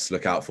good clashes to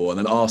look out for. And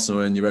then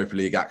Arsenal in Europa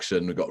League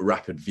action, we've got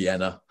Rapid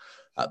Vienna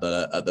at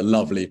the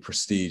lovely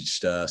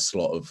prestiged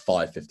slot of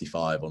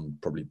 5:55 on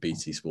probably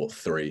BT Sport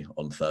 3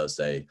 on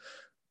Thursday,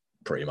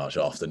 pretty much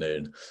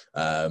afternoon.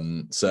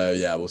 So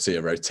yeah, we'll see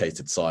a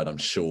rotated side, I'm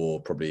sure.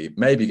 Probably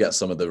maybe get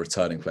some of the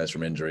returning players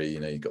from injury.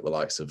 You've got the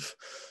likes of,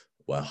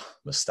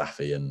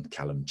 Mustafi and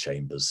Callum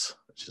Chambers,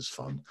 which is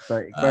fun.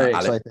 Very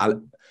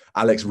exciting.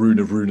 Alex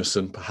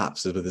Runarsson,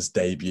 perhaps with his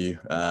debut.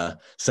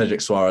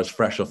 Cedric Suarez,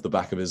 fresh off the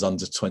back of his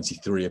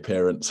under-23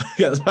 appearance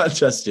against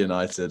Manchester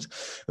United.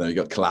 Then you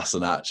got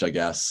Kolasinac, I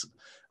guess.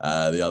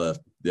 The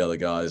other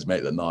guys,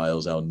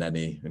 Maitland-Niles, El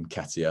Neni, and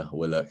Ketia,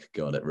 Willock.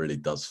 God, it really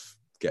does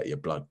get your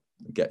blood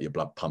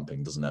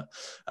pumping, doesn't it?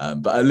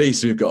 But at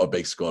least we've got a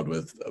big squad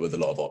with a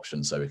lot of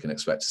options, so we can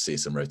expect to see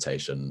some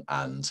rotation.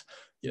 And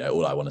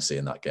all I want to see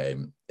in that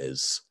game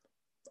is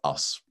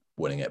us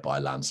winning it by a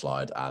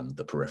landslide and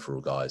the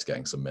peripheral guys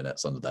getting some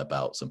minutes under their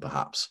belts, and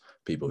perhaps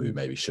people who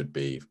maybe should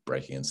be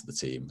breaking into the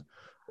team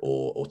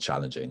or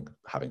challenging,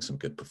 having some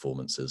good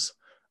performances.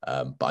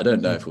 But I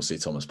don't know if we'll see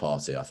Thomas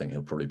Partey. I think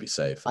he'll probably be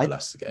safe for the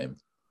Leicester game.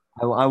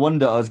 I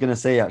wonder, I was going to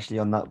say actually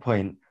on that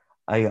point,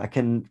 I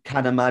can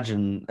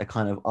imagine a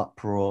kind of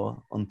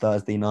uproar on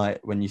Thursday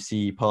night when you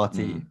see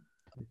Partey.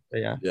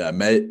 Yeah,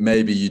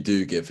 maybe you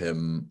do give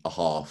him a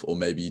half, or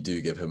maybe you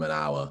do give him an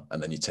hour,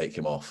 and then you take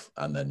him off,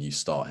 and then you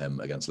start him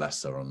against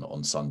Leicester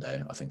on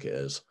Sunday, I think it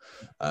is.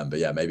 But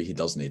yeah, maybe he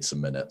does need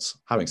some minutes.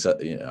 Having said,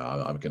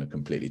 I'm going to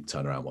completely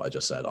turn around what I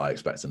just said. I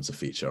expect him to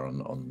feature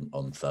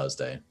on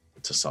Thursday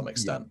to some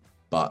extent,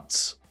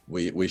 but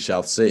we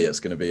shall see. It's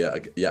going to be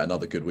yet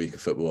another good week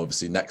of football.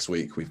 Obviously, next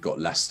week we've got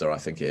Leicester, I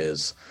think it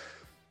is,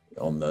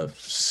 on the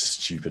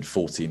stupid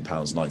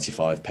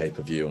 £14.95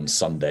 pay-per-view on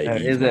Sunday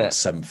evening at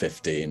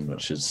 7:15,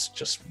 which is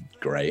just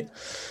great.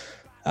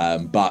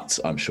 But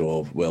I'm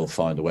sure we'll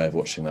find a way of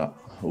watching that,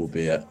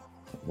 albeit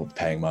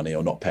paying money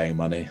or not paying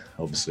money.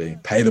 Obviously,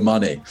 pay the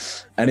money.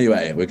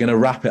 Anyway, we're going to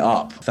wrap it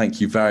up.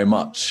 Thank you very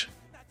much,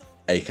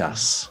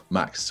 Akass,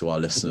 Max, to our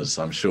listeners.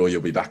 I'm sure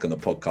you'll be back on the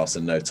podcast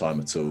in no time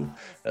at all.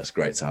 It's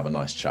great to have a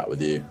nice chat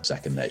with you.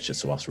 Second nature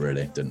to us,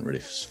 really. Didn't really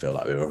feel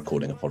like we were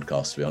recording a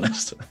podcast, to be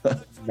honest.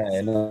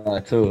 No, not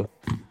at all.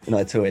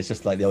 Not at all. It's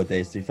just like the old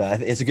days, to be fair.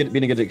 It's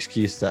been a good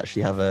excuse to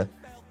actually have a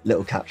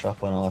little catch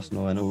up on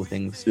Arsenal and all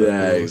things.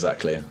 Yeah,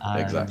 exactly.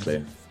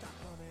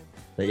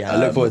 But yeah, I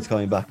look forward to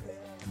coming back.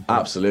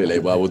 Absolutely.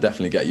 Well, we'll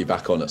definitely get you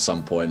back on at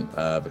some point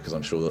because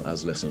I'm sure that,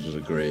 as listeners would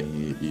agree,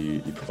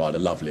 you provide a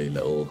lovely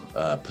little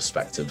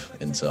perspective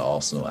into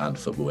Arsenal and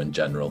football in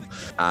general.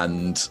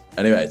 And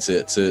anyway,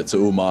 to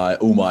all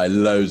my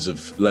loads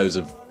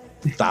of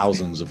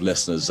thousands of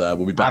listeners,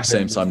 we'll be back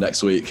same time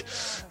next week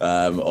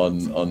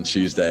on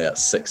Tuesday at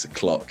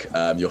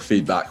 6:00. Your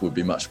feedback would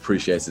be much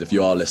appreciated. If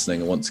you are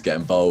listening and want to get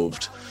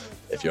involved,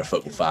 if you're a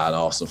football fan,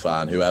 Arsenal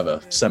fan,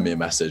 whoever, send me a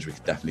message. We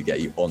can definitely get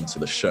you onto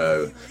the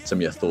show. Send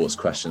me your thoughts,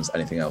 questions,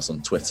 anything else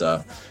on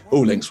Twitter.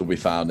 All links will be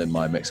found in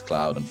my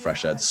Mixcloud and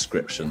Fresh Air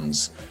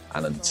descriptions.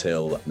 And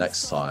until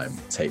next time,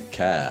 take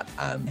care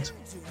and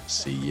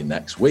see you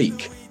next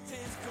week.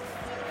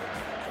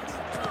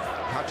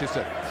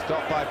 Hutchison,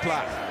 stopped by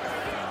Platt.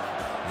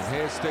 And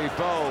here's Steve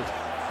Bold.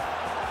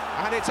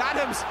 And it's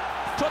Adams,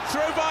 put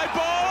through by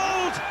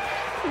Bold!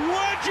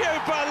 Would you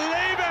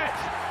believe it?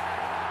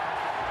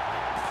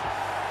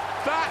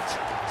 That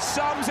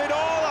sums it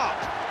all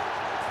up.